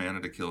 4 mana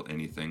to kill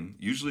anything.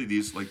 Usually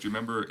these, do you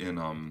remember in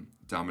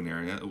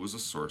Dominaria, it was a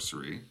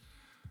sorcery,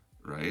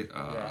 right?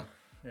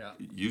 Yeah.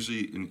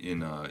 Usually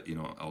in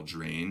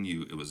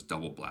Eldraine, it was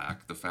double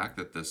black. The fact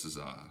that this is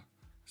a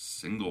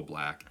single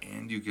black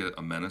and you get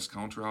a menace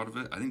counter out of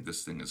it, I think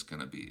this thing is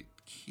going to be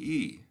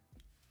key.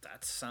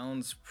 That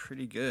sounds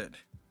pretty good.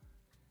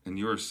 And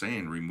you were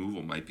saying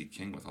removal might be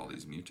king with all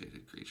these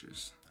mutated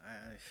creatures.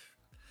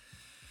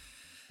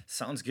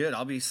 Sounds good.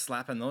 I'll be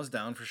slapping those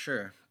down for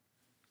sure.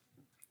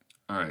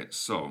 All right,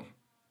 so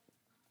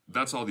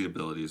that's all the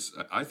abilities.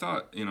 I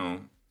thought,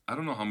 I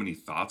don't know how many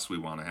thoughts we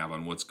want to have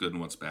on what's good and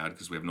what's bad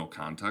because we have no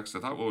context. I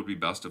thought what would be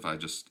best if I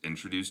just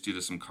introduced you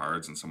to some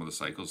cards and some of the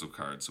cycles of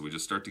cards so we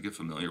just start to get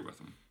familiar with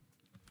them.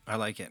 I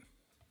like it.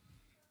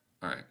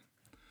 All right.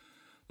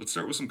 Let's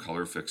start with some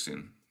color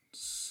fixing.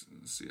 Let's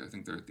see, I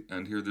think they're at the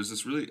end here. There's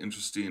this really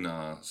interesting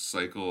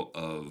cycle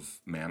of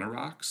mana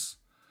rocks.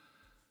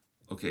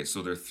 Okay,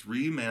 so they're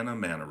 3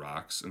 mana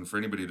rocks. And for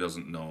anybody who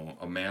doesn't know,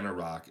 a mana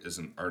rock is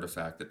an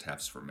artifact that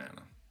taps for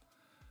mana.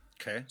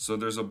 Okay. So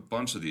there's a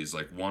bunch of these.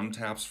 Like one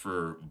taps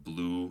for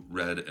blue,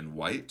 red, and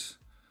white.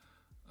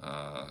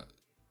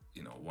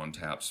 One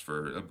taps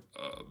for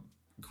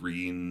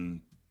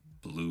green,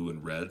 blue,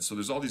 and red. So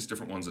there's all these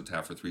different ones that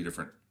tap for 3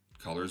 different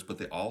colors, but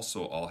they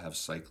also all have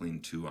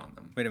cycling 2 on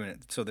them. Wait a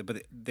minute. So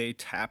they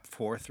tap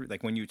for 3.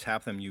 Like when you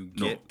tap them, you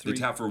get 3. They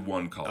tap for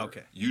 1 color.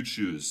 Okay. You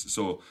choose.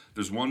 So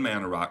there's one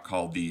mana rock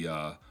called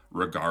the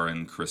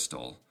Regaran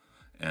Crystal.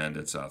 And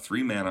it's a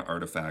 3 mana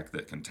artifact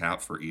that can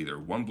tap for either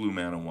 1 blue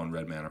mana, 1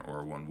 red mana,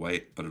 or 1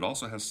 white. But it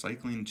also has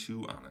cycling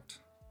 2 on it.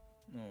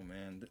 Oh,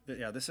 man.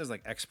 Yeah, this is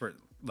like expert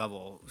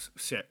level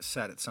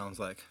set, it sounds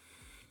like.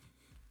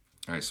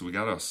 All right, so we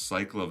got a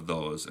cycle of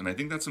those. And I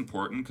think that's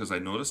important because I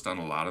noticed on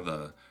a lot of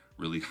the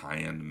really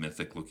high-end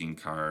mythic-looking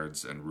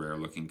cards and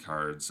rare-looking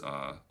cards,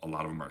 a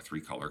lot of them are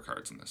 3-color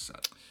cards in this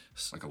set.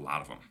 Like a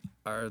lot of them.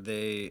 Are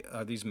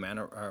these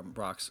mana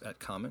rocks at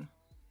common?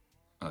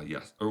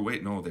 Yes. Or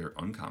wait, no, they're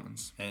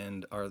uncommons.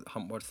 And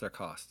what's their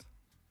cost?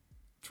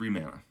 3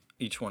 mana.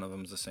 Each one of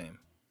them's the same.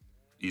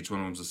 Each one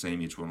of them's the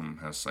same. Each one of them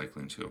has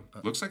cycling 2.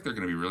 Looks like they're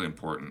going to be really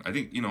important. I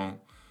think,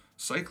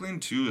 cycling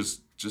 2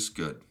 is just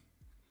good.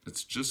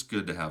 It's just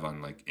good to have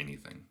on,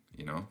 anything,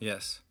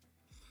 Yes.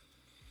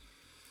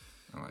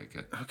 I like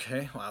it.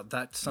 Okay, wow,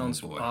 that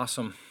sounds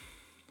awesome.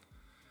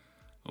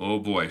 Oh,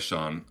 boy,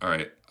 Sean. All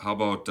right, how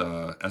about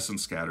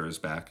Essence Scatter is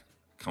back.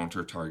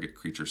 Counter target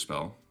creature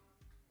spell.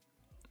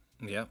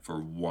 Yeah. For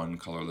 1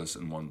 colorless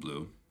and 1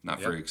 blue. Not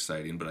very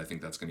exciting, but I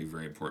think that's going to be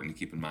very important to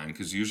keep in mind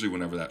because usually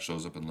whenever that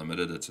shows up in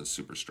limited, it's a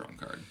super strong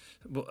card.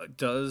 Well,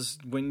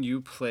 when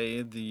you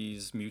play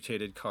these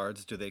mutated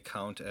cards, do they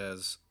count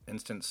as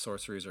instant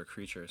sorceries or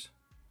creatures?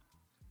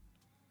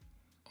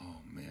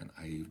 Oh man,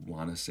 I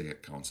want to say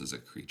it counts as a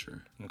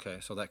creature. Okay,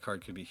 so that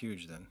card could be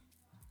huge then.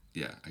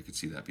 Yeah, I could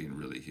see that being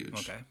really huge.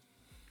 Okay.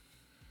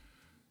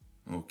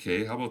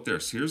 Okay, how about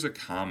this? Here's a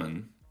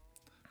common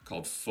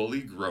called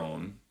Fully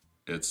Grown.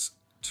 It's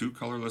 2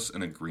 colorless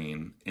and a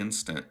green.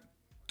 Instant.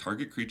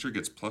 Target creature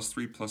gets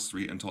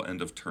 +3/+3 until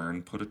end of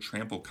turn. Put a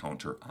trample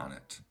counter on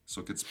it.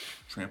 So it gets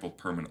trampled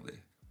permanently.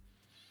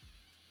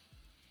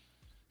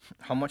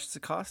 How much does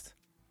it cost?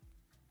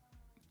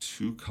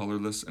 2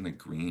 colorless and a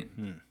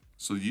green.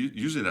 So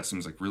usually that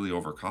seems like really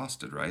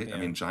overcosted, right? Yeah. I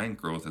mean, Giant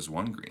Growth is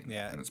 1 green.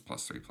 Yeah. And it's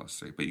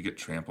 +3/+3. But you get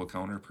trample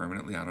counter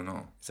permanently? I don't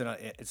know.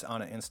 It's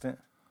on an instant?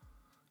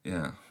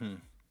 Yeah.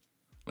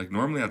 Like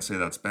normally I'd say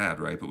that's bad,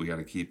 right? But we got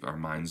to keep our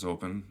minds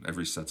open.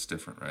 Every set's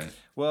different, right?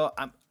 Well,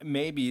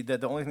 maybe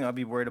the only thing I'll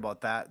be worried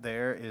about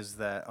there is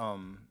that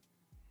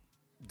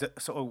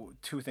so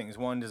 2 things.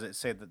 One, does it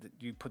say that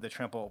you put the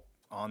trample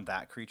on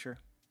that creature?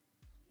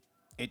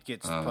 It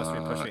gets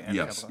 +3/+3 and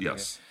yes, trample.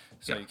 yes. Okay.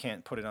 So Yeah. you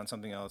can't put it on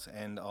something else.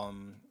 And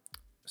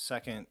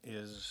second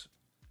is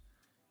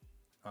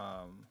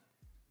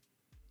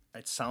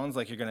it sounds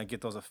like you're gonna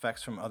get those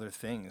effects from other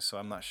things. So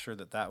I'm not sure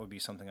that would be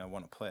something I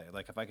want to play.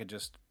 Like if I could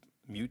just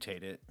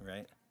mutate it,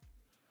 right?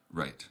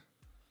 Right.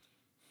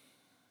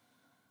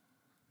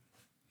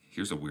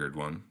 Here's a weird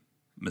one.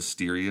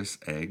 Mysterious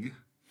Egg.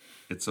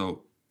 It's a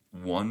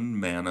 1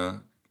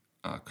 mana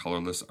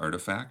colorless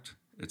artifact.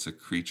 It's a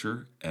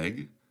creature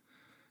egg.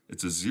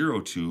 It's a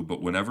 0/2,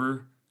 but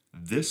whenever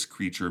this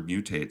creature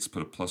mutates,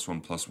 put a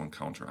 +1/+1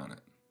 counter on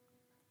it.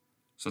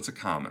 So it's a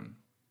common.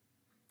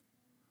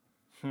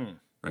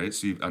 Right?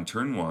 So on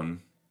turn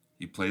 1,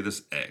 you play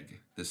this egg.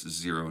 This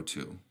is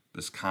 0/2.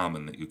 This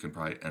common that you can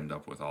probably end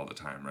up with all the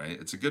time,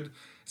 right?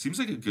 Seems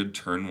like a good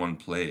turn 1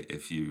 play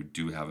if you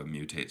do have a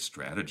mutate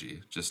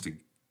strategy, just to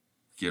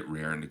get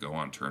rare and to go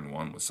on turn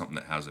 1 with something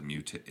that has a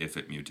mutate, if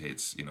it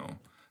mutates,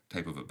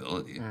 type of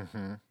ability.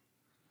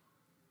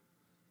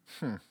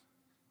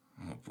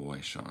 Oh boy,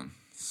 Sean.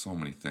 So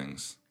many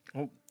things.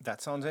 Oh,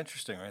 that sounds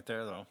interesting right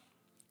there, though.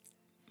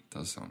 It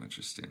does sound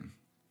interesting.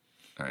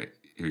 All right.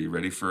 Are you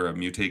ready for a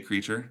mutate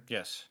creature?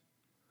 Yes.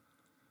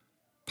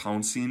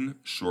 Pouncing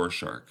Shore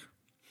Shark.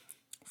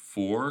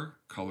 4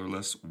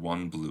 colorless,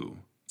 1 blue.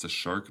 It's a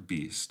shark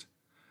beast.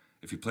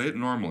 If you play it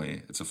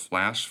normally, it's a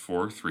flash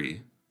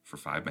 4/3 for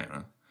 5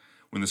 mana.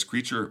 When this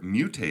creature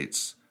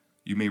mutates,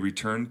 you may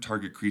return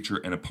target creature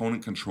and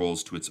opponent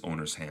controls to its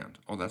owner's hand.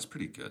 Oh, that's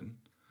pretty good.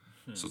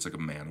 So it's like a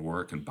man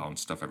war. It can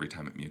bounce stuff every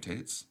time it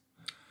mutates.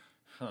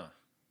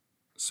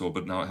 So,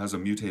 but now it has a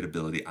mutate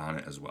ability on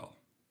it as well.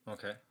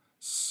 Okay.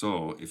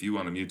 So if you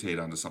want to mutate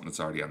onto something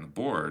that's already on the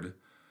board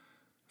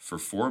for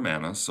 4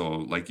 mana, so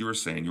like you were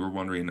saying, you were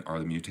wondering, are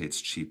the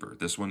mutates cheaper?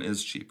 This one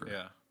is cheaper.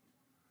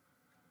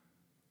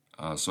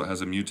 Yeah. So it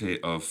has a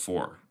mutate of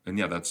 4. And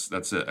yeah, that's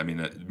it. I mean,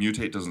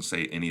 mutate doesn't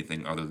say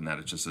anything other than that.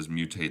 It just says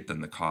mutate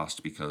then the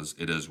cost because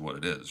it is what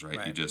it is,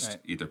 right? You just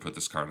either put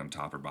this card on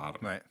top or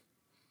bottom. Right.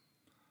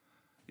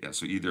 Yeah,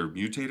 so either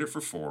mutate it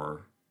for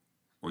 4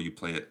 or you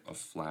play it a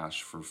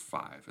flash for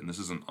 5. And this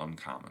is an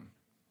uncommon.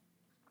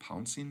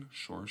 Pouncing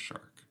Shore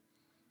Shark.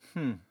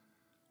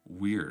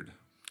 Weird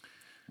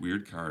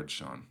card,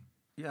 Sean.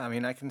 Yeah, I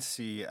mean, I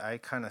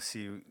kind of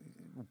see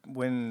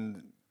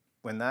when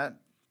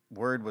that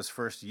word was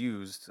first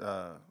used.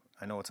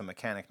 I know it's a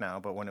mechanic now,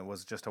 but when it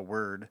was just a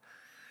word,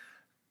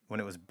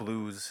 when it was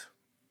blues,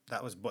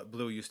 that was what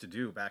blue used to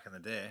do back in the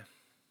day.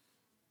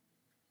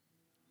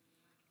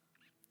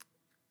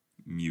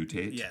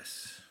 Mutate?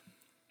 Yes.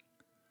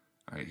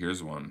 All right,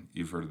 here's one.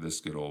 You've heard of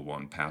this good old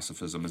one.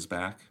 Pacifism is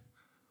back.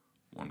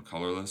 1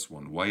 colorless,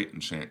 1 white,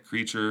 enchant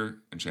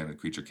creature. Enchanted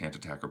creature can't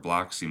attack or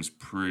block. Seems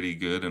pretty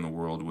good in a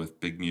world with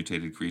big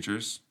mutated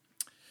creatures.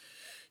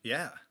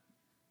 Yeah.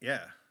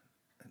 Yeah.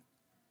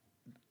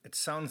 It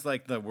sounds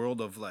like the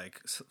world of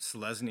like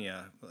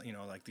Selesnya,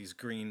 like these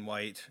green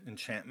white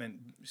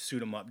enchantment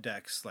suit 'em up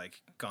decks,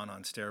 like gone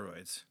on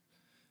steroids.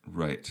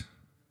 Right.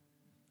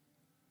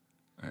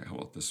 All right, how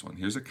about this one?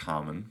 Here's a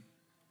common.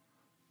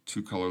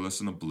 2 colorless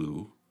and a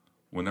blue.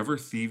 Whenever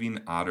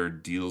Thieving Otter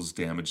deals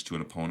damage to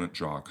an opponent,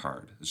 draw a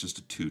card. It's just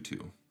a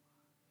 2/2.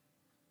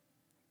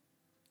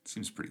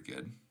 Seems pretty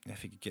good.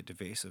 If you could get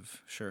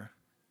evasive, sure.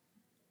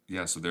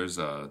 Yeah, so there's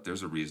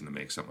a reason to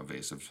make something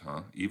evasive,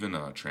 huh? Even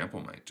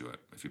Trample might do it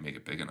if you make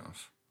it big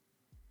enough.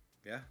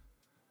 Yeah.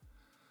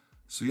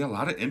 So yeah, a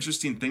lot of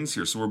interesting things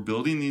here. So we're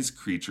building these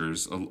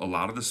creatures. A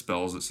lot of the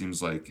spells, it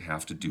seems like,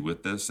 have to do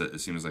with this.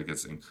 It seems like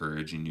it's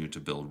encouraging you to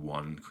build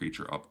 1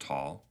 creature up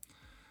tall.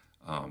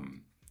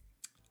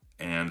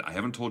 And I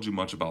haven't told you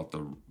much about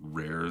the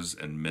rares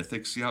and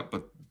mythics yet,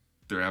 but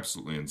they're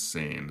absolutely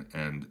insane.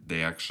 And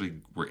they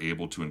actually were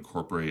able to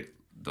incorporate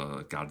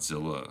the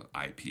Godzilla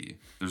IP.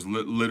 There's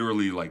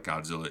literally like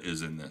Godzilla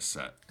is in this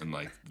set, and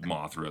like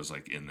Mothra is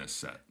like in this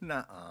set.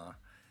 Nuh-uh.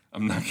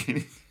 I'm not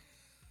kidding.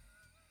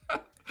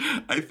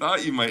 I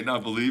thought you might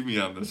not believe me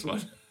on this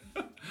one.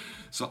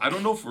 So I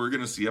don't know if we're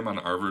gonna see them on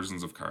our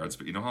versions of cards,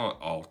 but you know how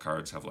all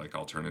cards have like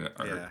alternate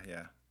art.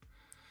 Yeah.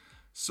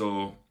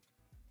 So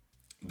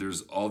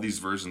there's all these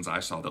versions I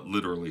saw that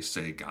literally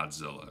say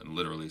Godzilla and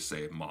literally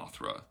say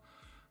Mothra.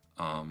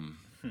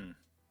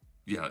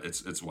 Yeah,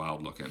 it's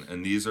wild looking.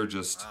 And these are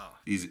just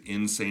these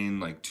insane,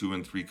 like 2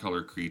 and 3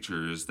 color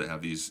creatures that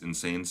have these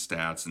insane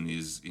stats and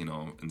these,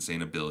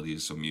 insane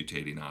abilities. So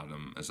mutating out of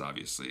them is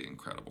obviously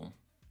incredible.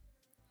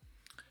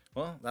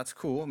 Well, that's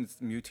cool.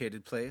 It's a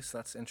mutated place.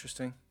 That's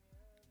interesting.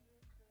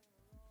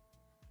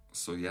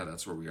 So yeah,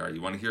 that's where we are.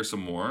 You want to hear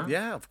some more?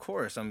 Yeah, of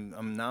course.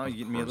 I'm now Of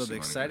getting me a course little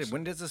you bit wanna hear excited.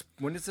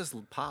 When does this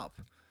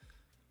pop?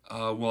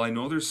 Well, I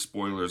know there's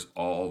spoilers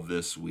all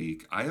this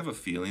week. I have a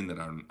feeling that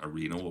our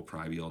arena will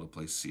probably be able to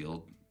play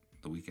sealed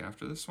the week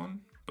after this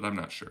one, but I'm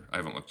not sure. I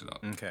haven't looked it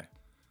up. Okay.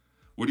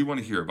 What do you want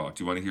to hear about?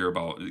 Do you want to hear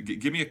about?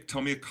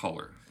 Tell me a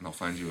color, and I'll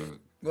find you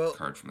a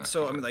card from that.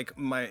 So color. I mean,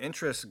 my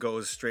interest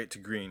goes straight to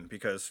green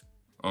because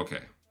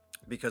Okay.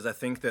 I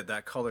think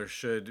that color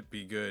should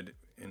be good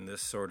in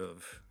this sort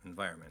of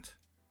environment.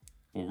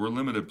 Well, we're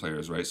limited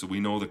players, right? So we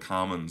know the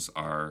commons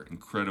are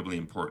incredibly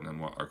important on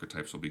what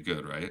archetypes will be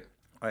good, right?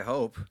 I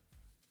hope.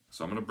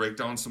 So I'm going to break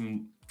down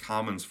some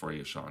commons for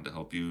you, Sean, to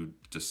help you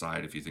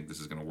decide if you think this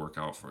is going to work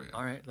out for you.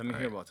 All right, let me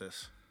hear about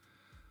this.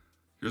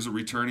 Here's a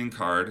returning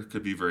card.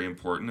 Could be very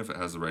important if it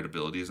has the right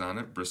abilities on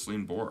it.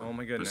 Bristling Boar. Oh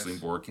my goodness. Bristling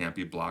Boar can't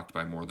be blocked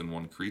by more than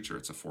one creature.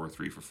 It's a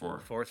 4/3 for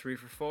 4. 4/3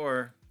 for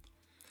 4.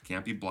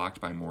 Can't be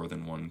blocked by more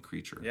than one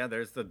creature. Yeah,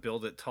 there's the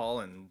build it tall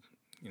and,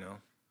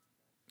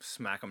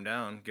 smack them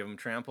down, give them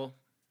trample.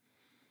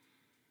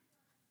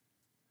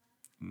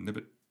 Nib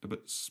it,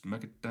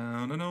 smack it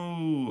down. Oh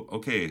no.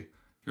 Okay,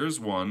 here's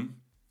one.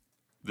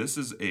 This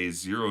is a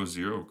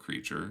 0/0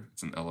 creature.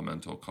 It's an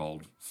elemental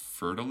called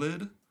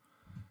Fertilid.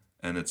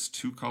 And it's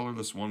 2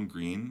 colorless, 1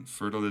 green.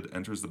 Fertilid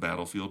enters the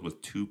battlefield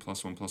with 2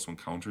 +1/+1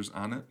 counters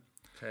on it.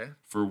 Okay.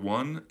 For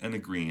 1 and a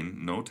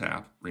green, no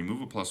tap,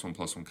 remove a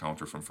 +1/+1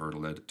 counter from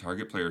Fertilid.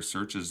 Target player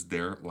searches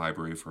their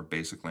library for a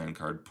basic land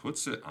card,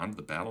 puts it onto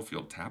the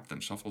battlefield tapped, then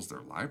shuffles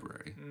their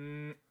library.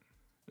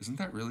 Isn't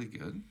that really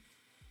good?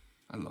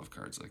 I love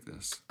cards like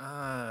this.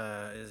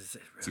 Is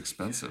it really It's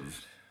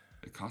expensive.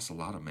 It costs a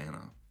lot of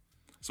mana.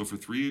 So for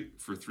three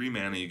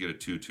mana, you get a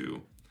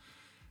 2/2.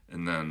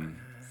 And then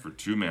for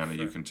 2 mana,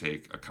 you can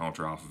take a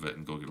counter off of it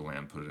and go get a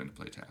land, put it into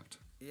play tapped.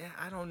 Yeah,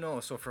 I don't know.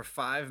 So for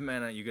 5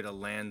 mana, you get a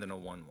land and a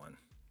 1/1.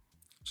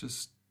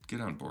 Just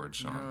get on board,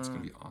 Sean. It's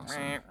going to be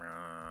awesome.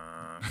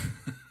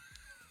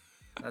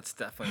 That's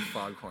definitely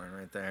Foghorn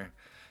right there.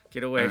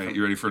 Get away All from... right,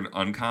 you ready for an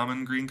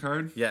uncommon green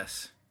card?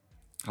 Yes.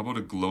 How about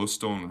a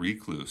Glowstone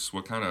Recluse?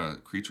 What kind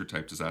of creature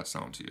type does that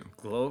sound to you?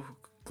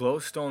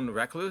 Glowstone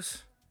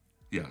Recluse?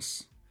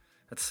 Yes.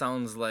 That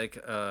sounds like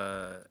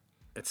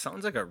it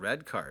sounds like a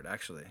red card,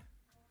 actually.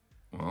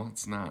 Well,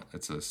 it's not.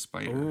 It's a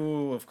spider.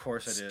 Ooh, of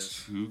course it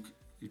is.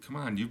 Come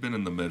on, you've been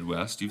in the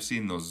Midwest. You've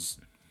seen those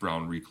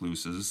brown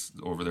recluses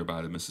over there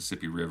by the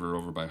Mississippi River,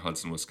 over by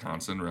Hudson,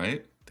 Wisconsin,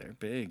 right? They're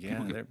big, yeah.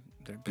 People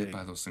They're Bit big.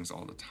 by those things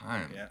all the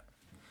time. Yeah.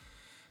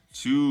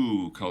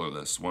 2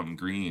 colorless, 1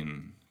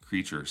 green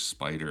creature,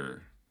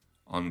 spider,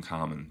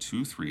 uncommon,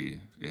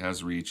 2/3. It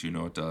has reach. You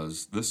know it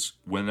does.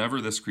 Whenever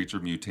this creature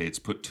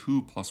mutates, put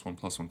 2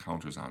 +1/+1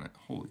 counters on it.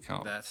 Holy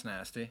cow! That's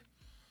nasty.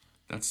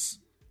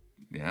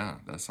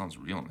 That sounds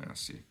real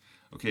nasty.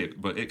 Okay,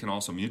 but it can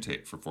also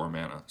mutate for 4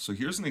 mana. So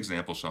here's an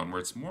example, Sean, where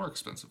it's more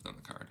expensive than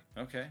the card.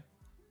 Okay.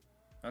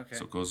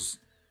 So it goes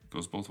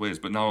both ways.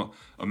 But now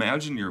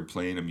imagine you're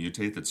playing a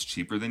mutate that's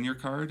cheaper than your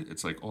card.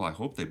 It's like, oh, I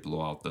hope they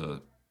blow out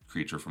the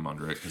creature from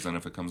under it, because then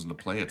if it comes into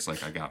play, it's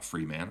like I got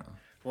free mana.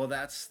 Well,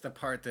 that's the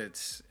part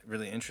that's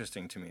really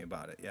interesting to me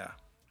about it, yeah.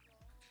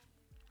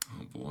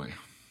 Oh boy.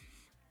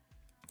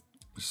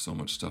 There's so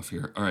much stuff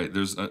here. All right,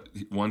 there's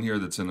one here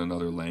that's in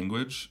another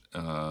language.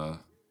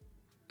 Well,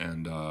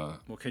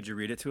 could you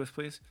read it to us,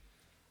 please?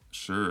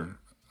 Sure.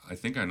 I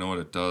think I know what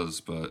it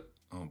does, but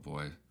oh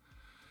boy.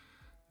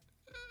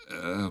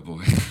 Oh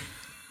boy.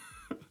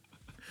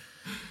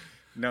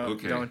 No,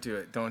 Okay. Don't do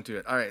it. Don't do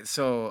it. All right,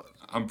 so...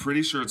 I'm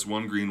pretty sure it's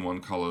 1 green,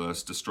 1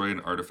 colorless. Destroy an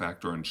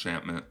artifact or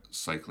enchantment,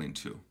 cycling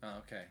 2. Oh,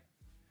 okay.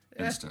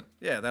 Instant.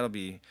 Yeah, that'll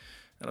be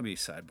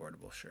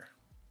sideboardable, sure.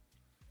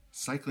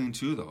 Cycling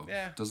 2, though.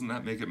 Yeah. Doesn't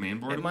that make it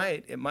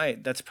mainboardable? It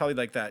might. That's probably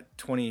like that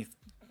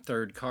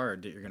 23rd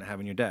card that you're going to have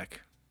in your deck.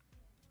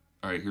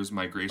 All right, here's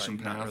Migration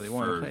But not Path really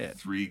wanna for play it.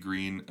 3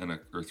 green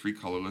or 3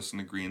 colorless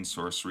and a green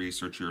sorcery.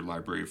 Search your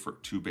library for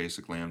 2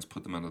 basic lands,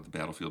 put them onto the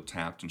battlefield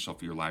tapped, and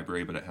shuffle your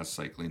library, but it has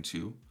cycling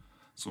 2.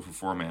 So for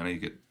 4 mana, you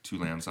get 2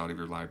 lands out of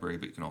your library,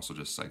 but you can also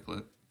just cycle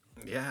it.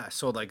 Yeah,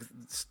 so like,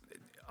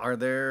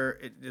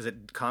 is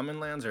it common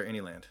lands or any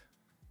land?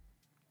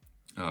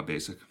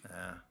 Basic.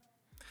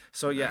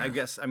 So yeah, I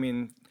guess, I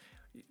mean,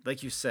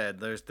 like you said,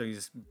 there's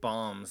these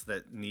bombs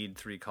that need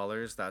 3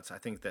 colors. I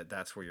think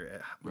that's where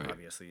you're Right.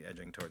 obviously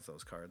edging towards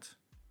those cards.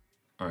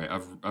 All right,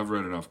 I've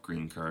read enough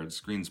green cards.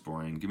 Green's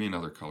boring. Give me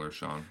another color,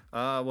 Sean.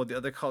 Well, the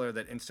other color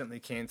that instantly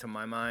came to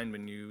my mind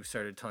when you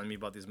started telling me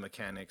about these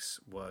mechanics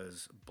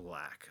was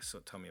black. So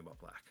tell me about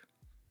black.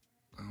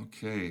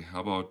 Okay,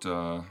 how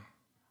about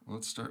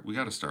let's start. We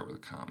got to start with a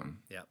common.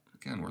 Yep.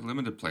 Again, we're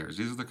limited players.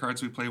 These are the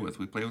cards we play with.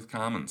 We play with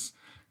commons.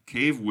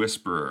 Cave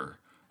Whisperer,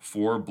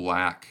 4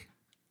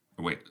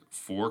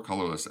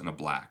 colorless and a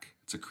black.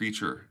 It's a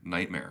creature,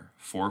 nightmare,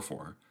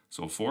 4/4.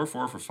 So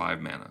 4/4 for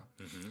 5 mana.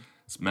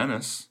 It's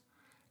menace,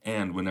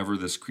 and whenever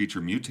this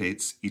creature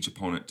mutates, each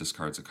opponent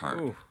discards a card.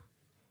 Ooh.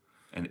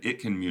 And it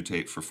can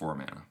mutate for 4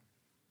 mana.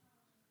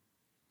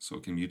 So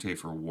it can mutate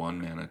for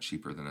 1 mana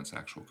cheaper than its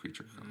actual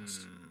creature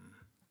cost.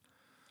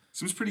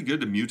 Seems pretty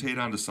good to mutate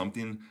onto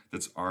something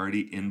that's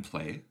already in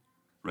play,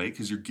 right?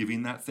 Because you're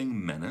giving that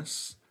thing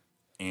menace.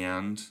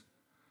 And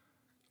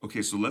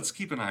okay, so let's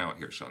keep an eye out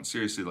here, Sean.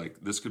 Seriously,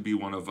 like this could be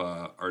one of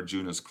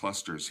Arjuna's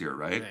clusters here,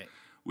 right?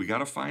 We got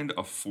to find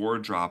a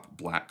 4-drop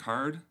black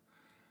card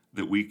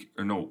that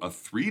a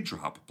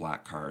 3-drop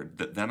black card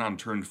that then on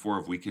turn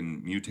 4 we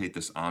can mutate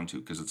this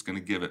onto, because it's going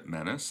to give it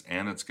menace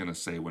and it's going to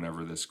say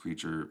whenever this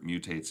creature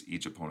mutates,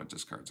 each opponent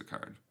discards a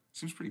card.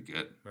 Seems pretty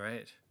good.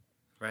 Right.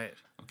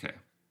 Okay.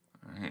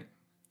 All right.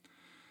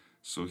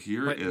 So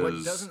here But is...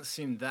 what doesn't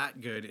seem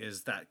that good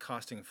is that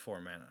costing 4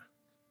 mana.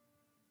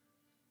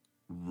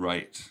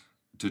 Right.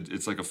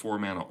 It's like a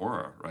 4-mana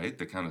aura, right?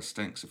 That kind of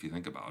stinks if you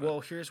think about it.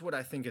 Well, here's what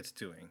I think it's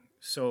doing.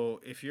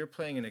 So if you're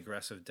playing an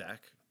aggressive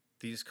deck,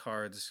 these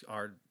cards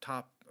are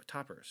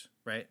toppers,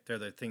 right? They're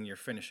the thing you're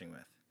finishing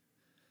with.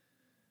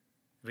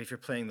 But if you're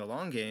playing the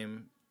long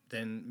game,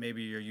 then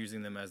maybe you're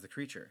using them as the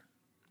creature.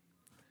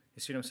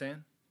 You see what I'm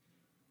saying?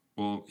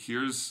 Well,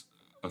 here's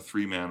a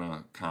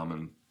 3-mana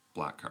common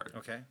black card.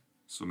 Okay.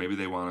 So maybe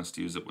they want us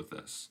to use it with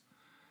this.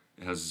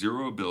 It has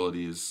 0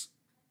 abilities,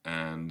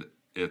 and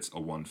it's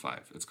a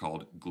 1/5. It's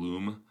called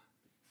Gloom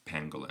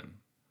Pangolin.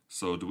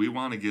 So do we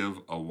want to give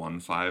a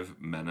 1/5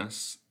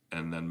 menace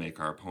and then make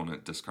our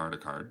opponent discard a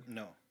card?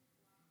 No.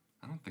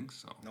 I don't think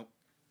so. Nope.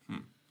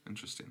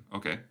 Interesting.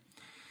 Okay.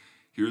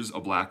 Here's a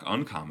black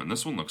uncommon.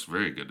 This one looks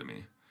very good to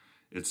me.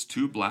 It's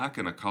 2 black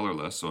and a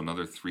colorless, so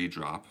another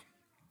 3-drop.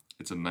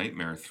 It's a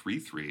nightmare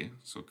 3/3,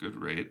 so good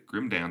rate.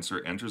 Grim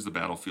Dancer enters the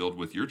battlefield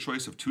with your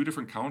choice of 2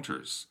 different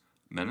counters: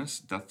 Menace,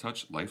 Death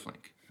Touch,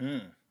 Lifelink.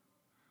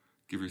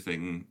 Give your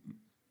thing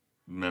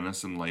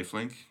Menace and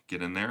Lifelink.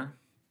 Get in there.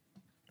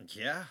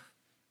 Yeah.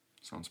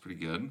 Sounds pretty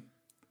good.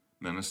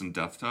 Menace and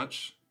Death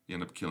Touch. You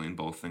end up killing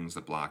both things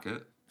that block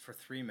it. For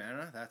 3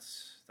 mana,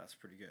 that's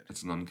pretty good.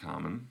 It's an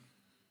uncommon.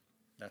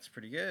 That's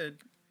pretty good.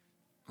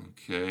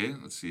 Okay,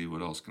 let's see.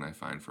 What else can I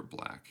find for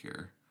black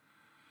here?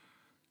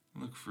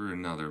 Look for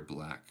another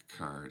black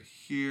card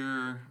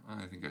here.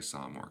 I think I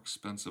saw a more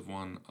expensive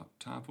one up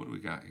top. What do we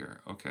got here?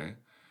 Okay.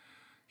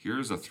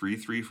 Here's a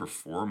 3/3 for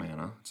 4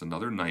 mana. It's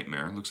another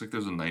nightmare. Looks like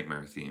there's a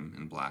nightmare theme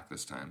in black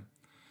this time.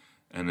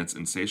 And it's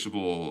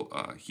Insatiable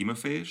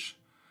Hemophage.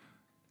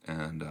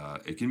 And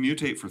it can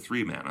mutate for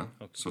 3 mana.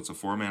 Okay. So it's a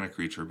 4-mana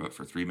creature, but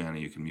for 3 mana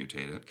you can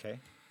mutate it. Okay.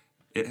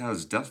 It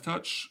has Death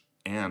Touch,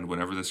 and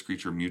whenever this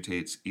creature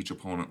mutates, each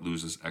opponent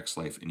loses X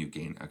life, and you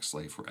gain X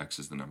life, where X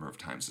is the number of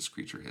times this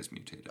creature has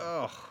mutated.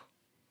 Oh.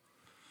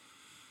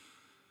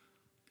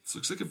 This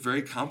looks like a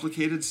very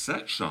complicated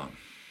set, Sean.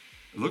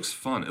 It looks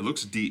fun. It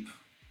looks deep.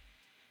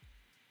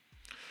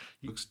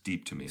 It looks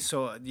deep to me.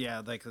 So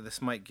yeah, like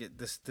this might get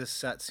this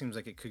set seems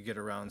like it could get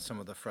around some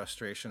of the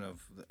frustration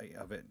of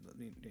it,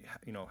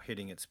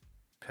 hitting its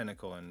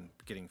pinnacle and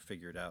getting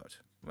figured out.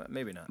 But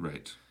maybe not.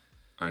 Right.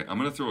 All right, I'm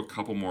going to throw a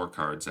couple more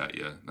cards at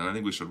you. Then I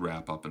think we should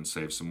wrap up and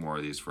save some more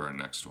of these for our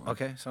next one.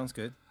 Okay, sounds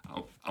good.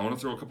 I want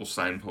to throw a couple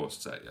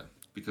signposts at you,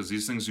 because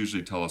these things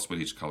usually tell us what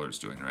each color is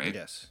doing, right?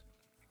 Yes.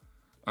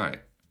 All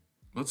right.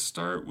 Let's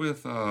start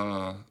with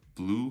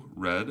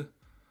blue-red,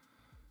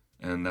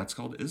 and that's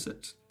called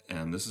Izzet.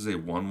 And this is a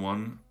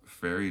 1/1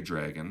 fairy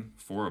dragon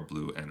for a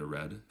blue and a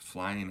red,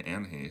 flying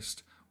and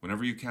haste.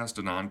 Whenever you cast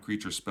a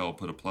non-creature spell,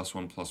 put a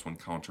 +1/+1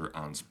 counter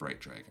on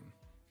Sprite Dragon.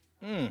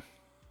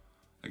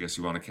 I guess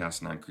you want to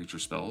cast non-creature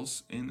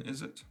spells in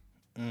Izzet?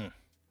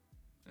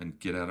 And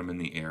get at them in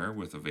the air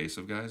with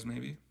evasive guys,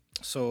 maybe?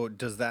 So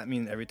does that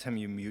mean every time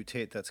you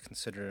mutate, that's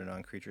considered a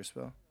non-creature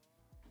spell?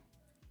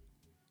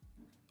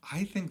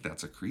 I think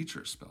that's a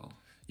creature spell.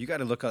 You got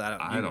to look that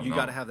up. I don't know. You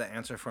got to have the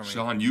answer for me.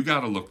 Sean, you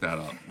got to look that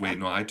up. Wait,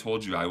 no, I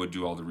told you I would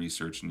do all the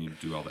research and you'd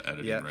do all the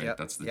editing, right? Yeah,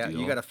 That's the deal.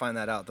 You got to find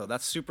that out, though.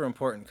 That's super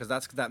important, because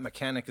that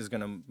mechanic is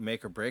going to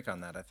make or break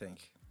on that, I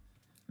think.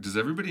 Does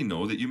everybody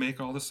know that you make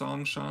all the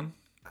songs, Sean?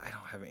 I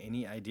don't have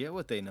any idea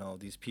what they know,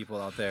 these people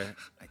out there.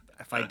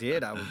 If I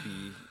did, I would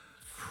be...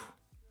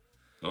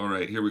 All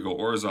right, here we go.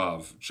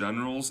 Orzhov,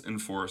 General's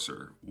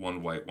Enforcer.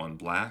 1 white, 1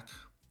 black.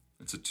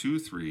 It's a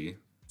 2/3.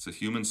 It's a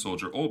human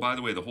soldier. Oh, by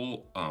the way, the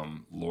whole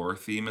lore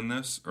theme in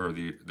this,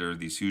 there are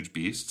these huge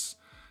beasts,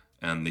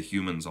 and the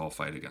humans all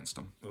fight against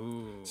them.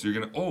 Ooh. So you're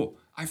going to... Oh,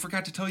 I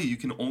forgot to tell you, you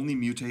can only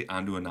mutate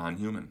onto a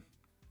non-human.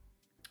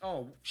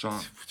 Oh.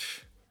 Sean.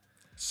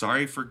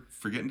 Sorry for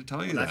forgetting to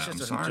tell you that. I'm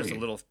sorry. Just a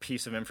little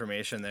piece of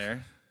information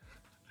there.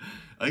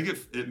 I think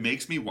it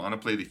makes me want to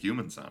play the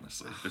humans,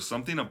 honestly. There's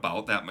something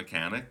about that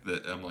mechanic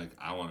that I'm like,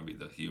 I want to be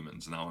the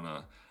humans, and I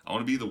want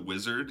to be the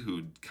wizard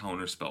who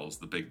counterspells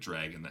the big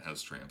dragon that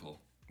has trample.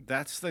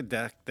 That's the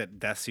deck that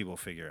Deathsea will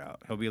figure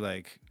out. He'll be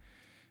like,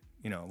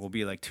 we'll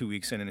be like 2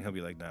 weeks in, and he'll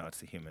be like, no, it's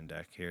the human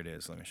deck. Here it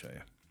is. Let me show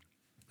you.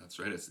 That's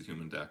right. It's the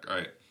human deck. All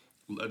right.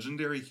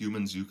 Legendary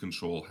humans you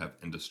control have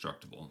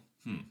indestructible.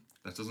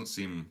 That doesn't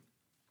seem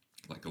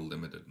like a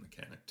limited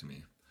mechanic to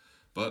me.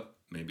 But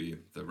maybe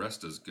the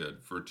rest is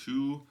good. For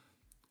 2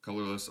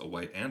 colorless, a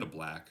white, and a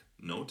black,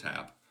 no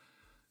tap,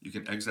 you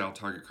can exile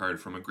target card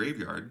from a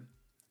graveyard.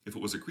 If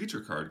it was a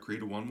creature card,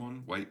 create a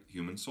 1/1 white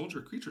human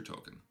soldier creature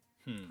token.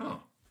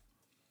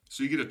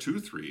 So you get a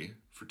 2/3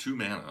 for 2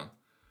 mana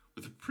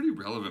with a pretty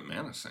relevant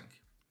mana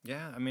sink.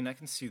 Yeah, I mean, I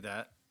can see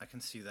that.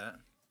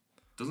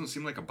 Doesn't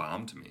seem like a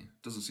bomb to me.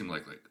 Doesn't seem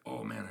like,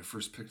 oh man, I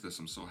first picked this,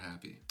 I'm so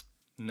happy.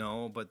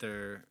 No, but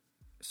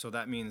so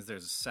that means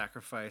there's a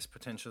sacrifice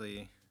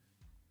potentially.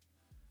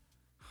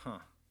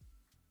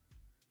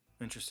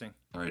 Interesting.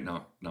 All right,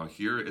 now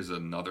here is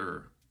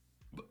another.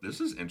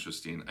 This is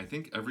interesting. I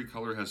think every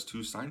color has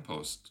 2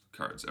 signpost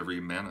cards.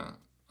 Every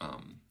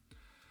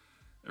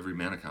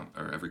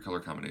color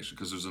combination,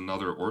 because there's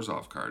another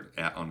Orzhov card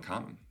at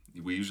uncommon.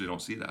 We usually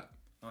don't see that.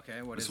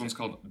 Okay, what this is one's it?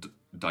 called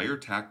Dire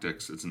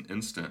Tactics. It's an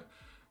instant.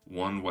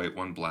 1 white,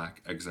 1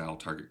 black, exile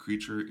target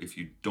creature. If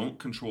you don't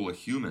control a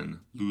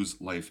human,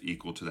 lose life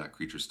equal to that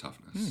creature's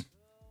toughness.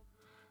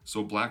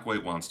 So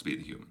black-white wants to be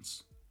the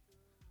humans.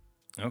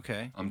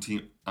 Okay. I'm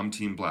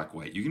team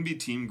black-white. You can be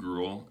team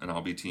Gruul, and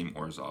I'll be team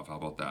Orzhov. How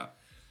about that?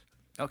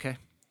 Okay.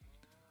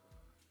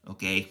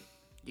 Okay.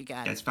 You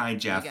got That's it. fine,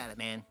 Jeff. You got it,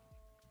 man.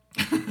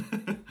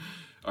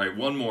 All right,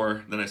 one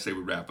more, then I say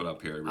we wrap it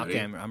up here. Ready?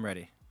 Okay, I'm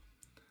ready.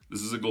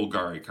 This is a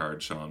Golgari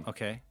card, Sean.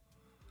 Okay.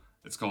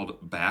 It's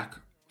called Back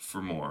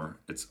for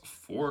More. It's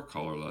 4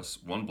 colorless,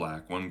 1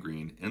 black, 1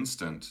 green,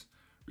 instant.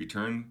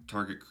 Return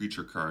target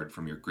creature card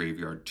from your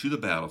graveyard to the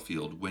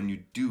battlefield. When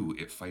you do,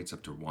 it fights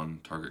up to 1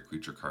 target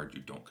creature card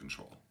you don't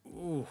control.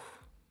 Ooh.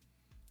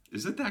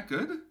 Is it that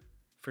good?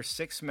 For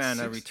 6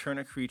 mana, 6. return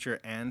a creature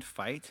and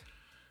fight.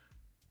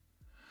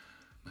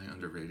 Am I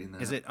underrating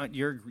that? Is it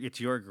it's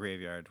your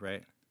graveyard,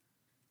 right?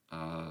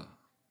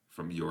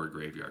 From your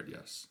graveyard,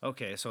 yes.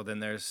 Okay, so then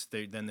there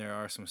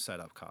are some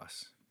setup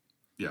costs.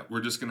 Yeah,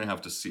 we're just going to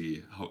have to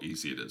see how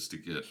easy it is to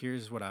get.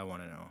 Here's what I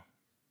want to know.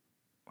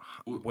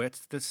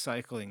 What's the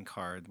cycling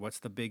card? What's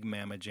the big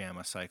Mamma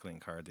Jamma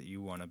cycling card that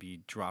you want to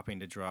be dropping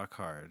to draw a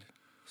card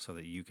so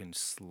that you can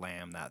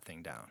slam that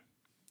thing down?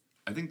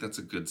 I think that's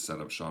a good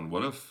setup, Sean.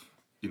 What if,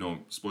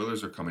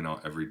 spoilers are coming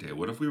out every day.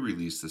 What if we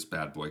release this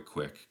bad boy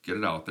quick, get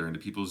it out there into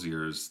people's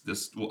ears?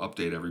 This will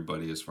update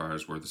everybody as far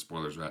as where the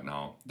spoilers are at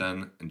now.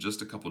 Then, in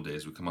just a couple of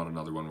days, we come out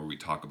another one where we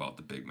talk about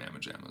the big Mamma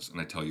Jammas, and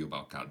I tell you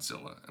about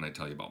Godzilla, and I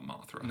tell you about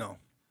Mothra. No.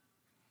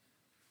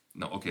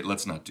 No, okay,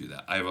 let's not do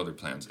that. I have other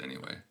plans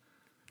anyway.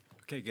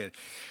 Okay, good.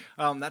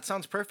 That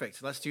sounds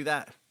perfect. Let's do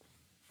that.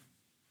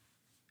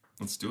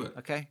 Let's do it.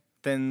 Okay.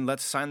 Then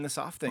let's sign this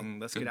off thing.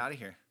 Let's good. get out of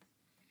here.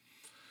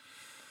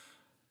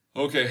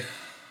 Okay.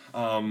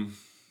 Why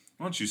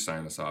don't you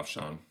sign us off,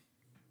 Sean?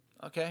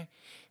 Okay.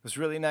 It was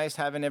really nice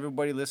having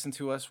everybody listen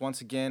to us. Once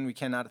again, we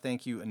cannot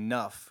thank you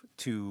enough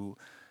to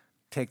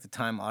take the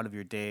time out of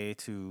your day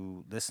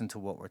to listen to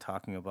what we're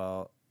talking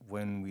about.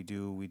 When we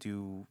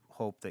do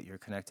hope that you're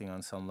connecting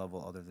on some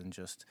level other than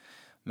just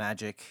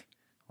magic,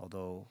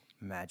 although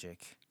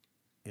magic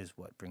is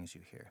what brings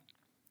you here.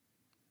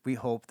 We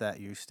hope that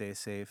you stay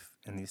safe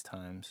in these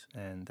times,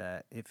 and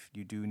that if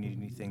you do need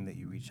anything, that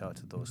you reach out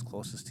to those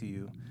closest to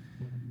you.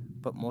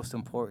 But most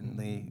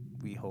importantly,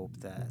 we hope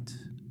that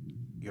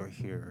you're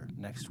here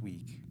next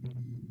week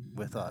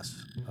with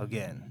us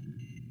again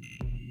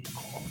to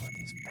go over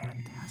these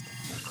fantastic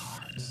new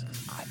cards.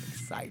 I'm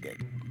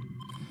excited.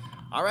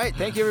 All right,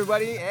 thank you,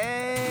 everybody,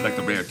 and Like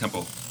the rare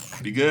tempo.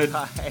 Be good.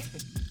 bye.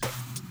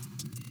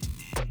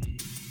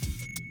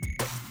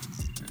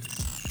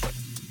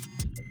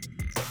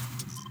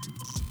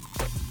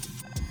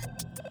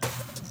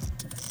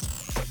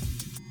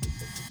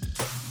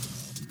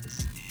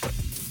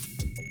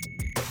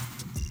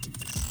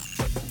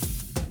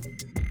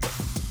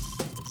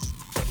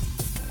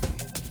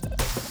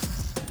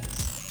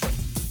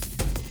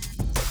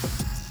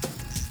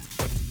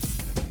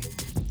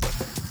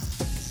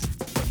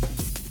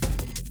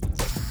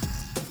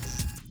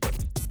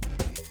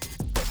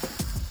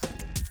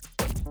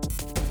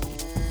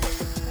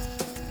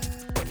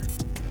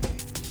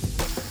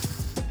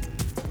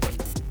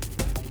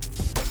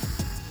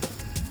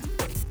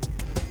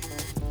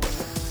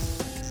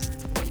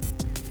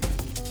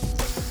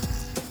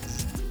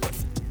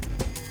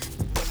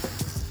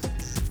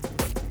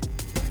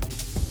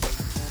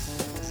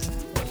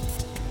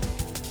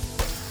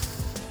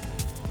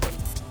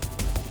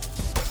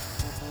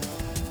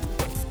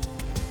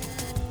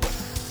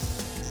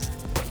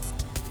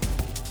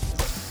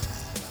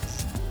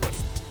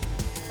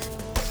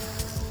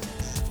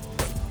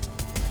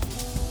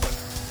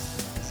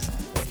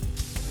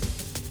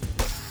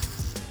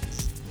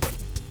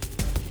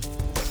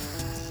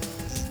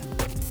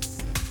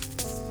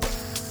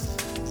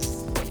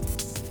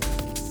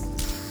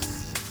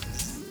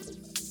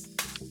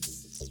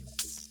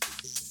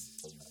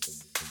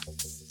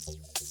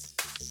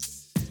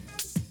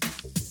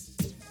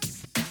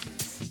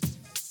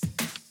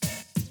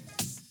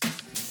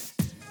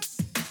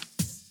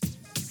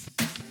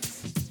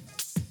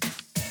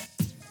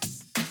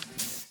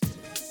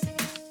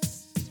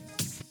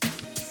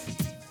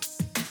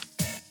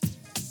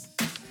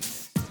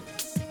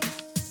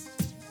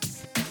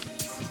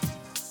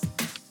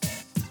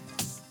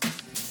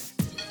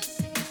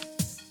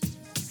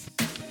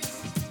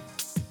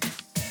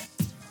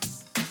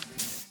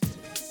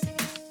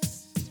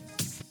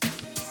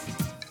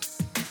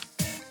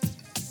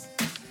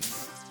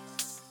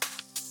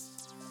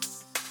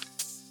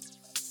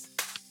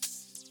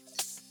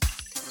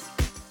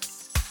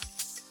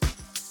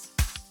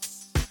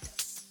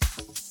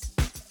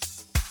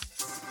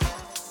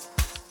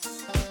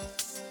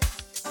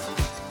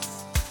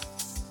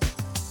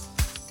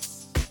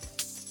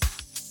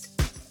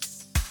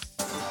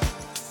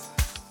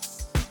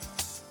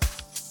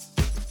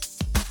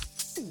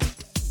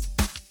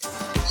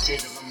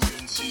 State of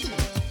emergency.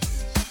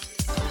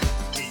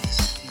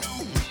 Please, no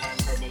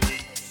hyperbole.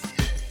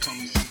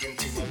 Comes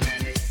into a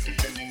panic,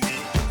 defending me.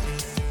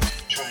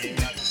 Trying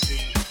not to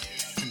see,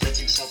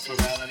 convincing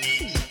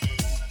self-plurality.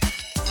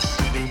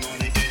 Living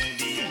on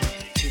identity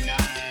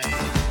tonight.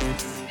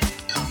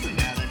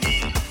 Commonality.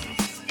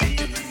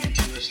 Entering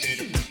into a state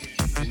of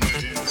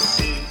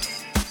emergency.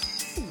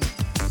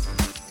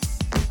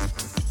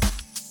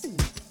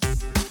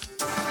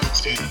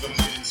 State of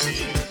emergency.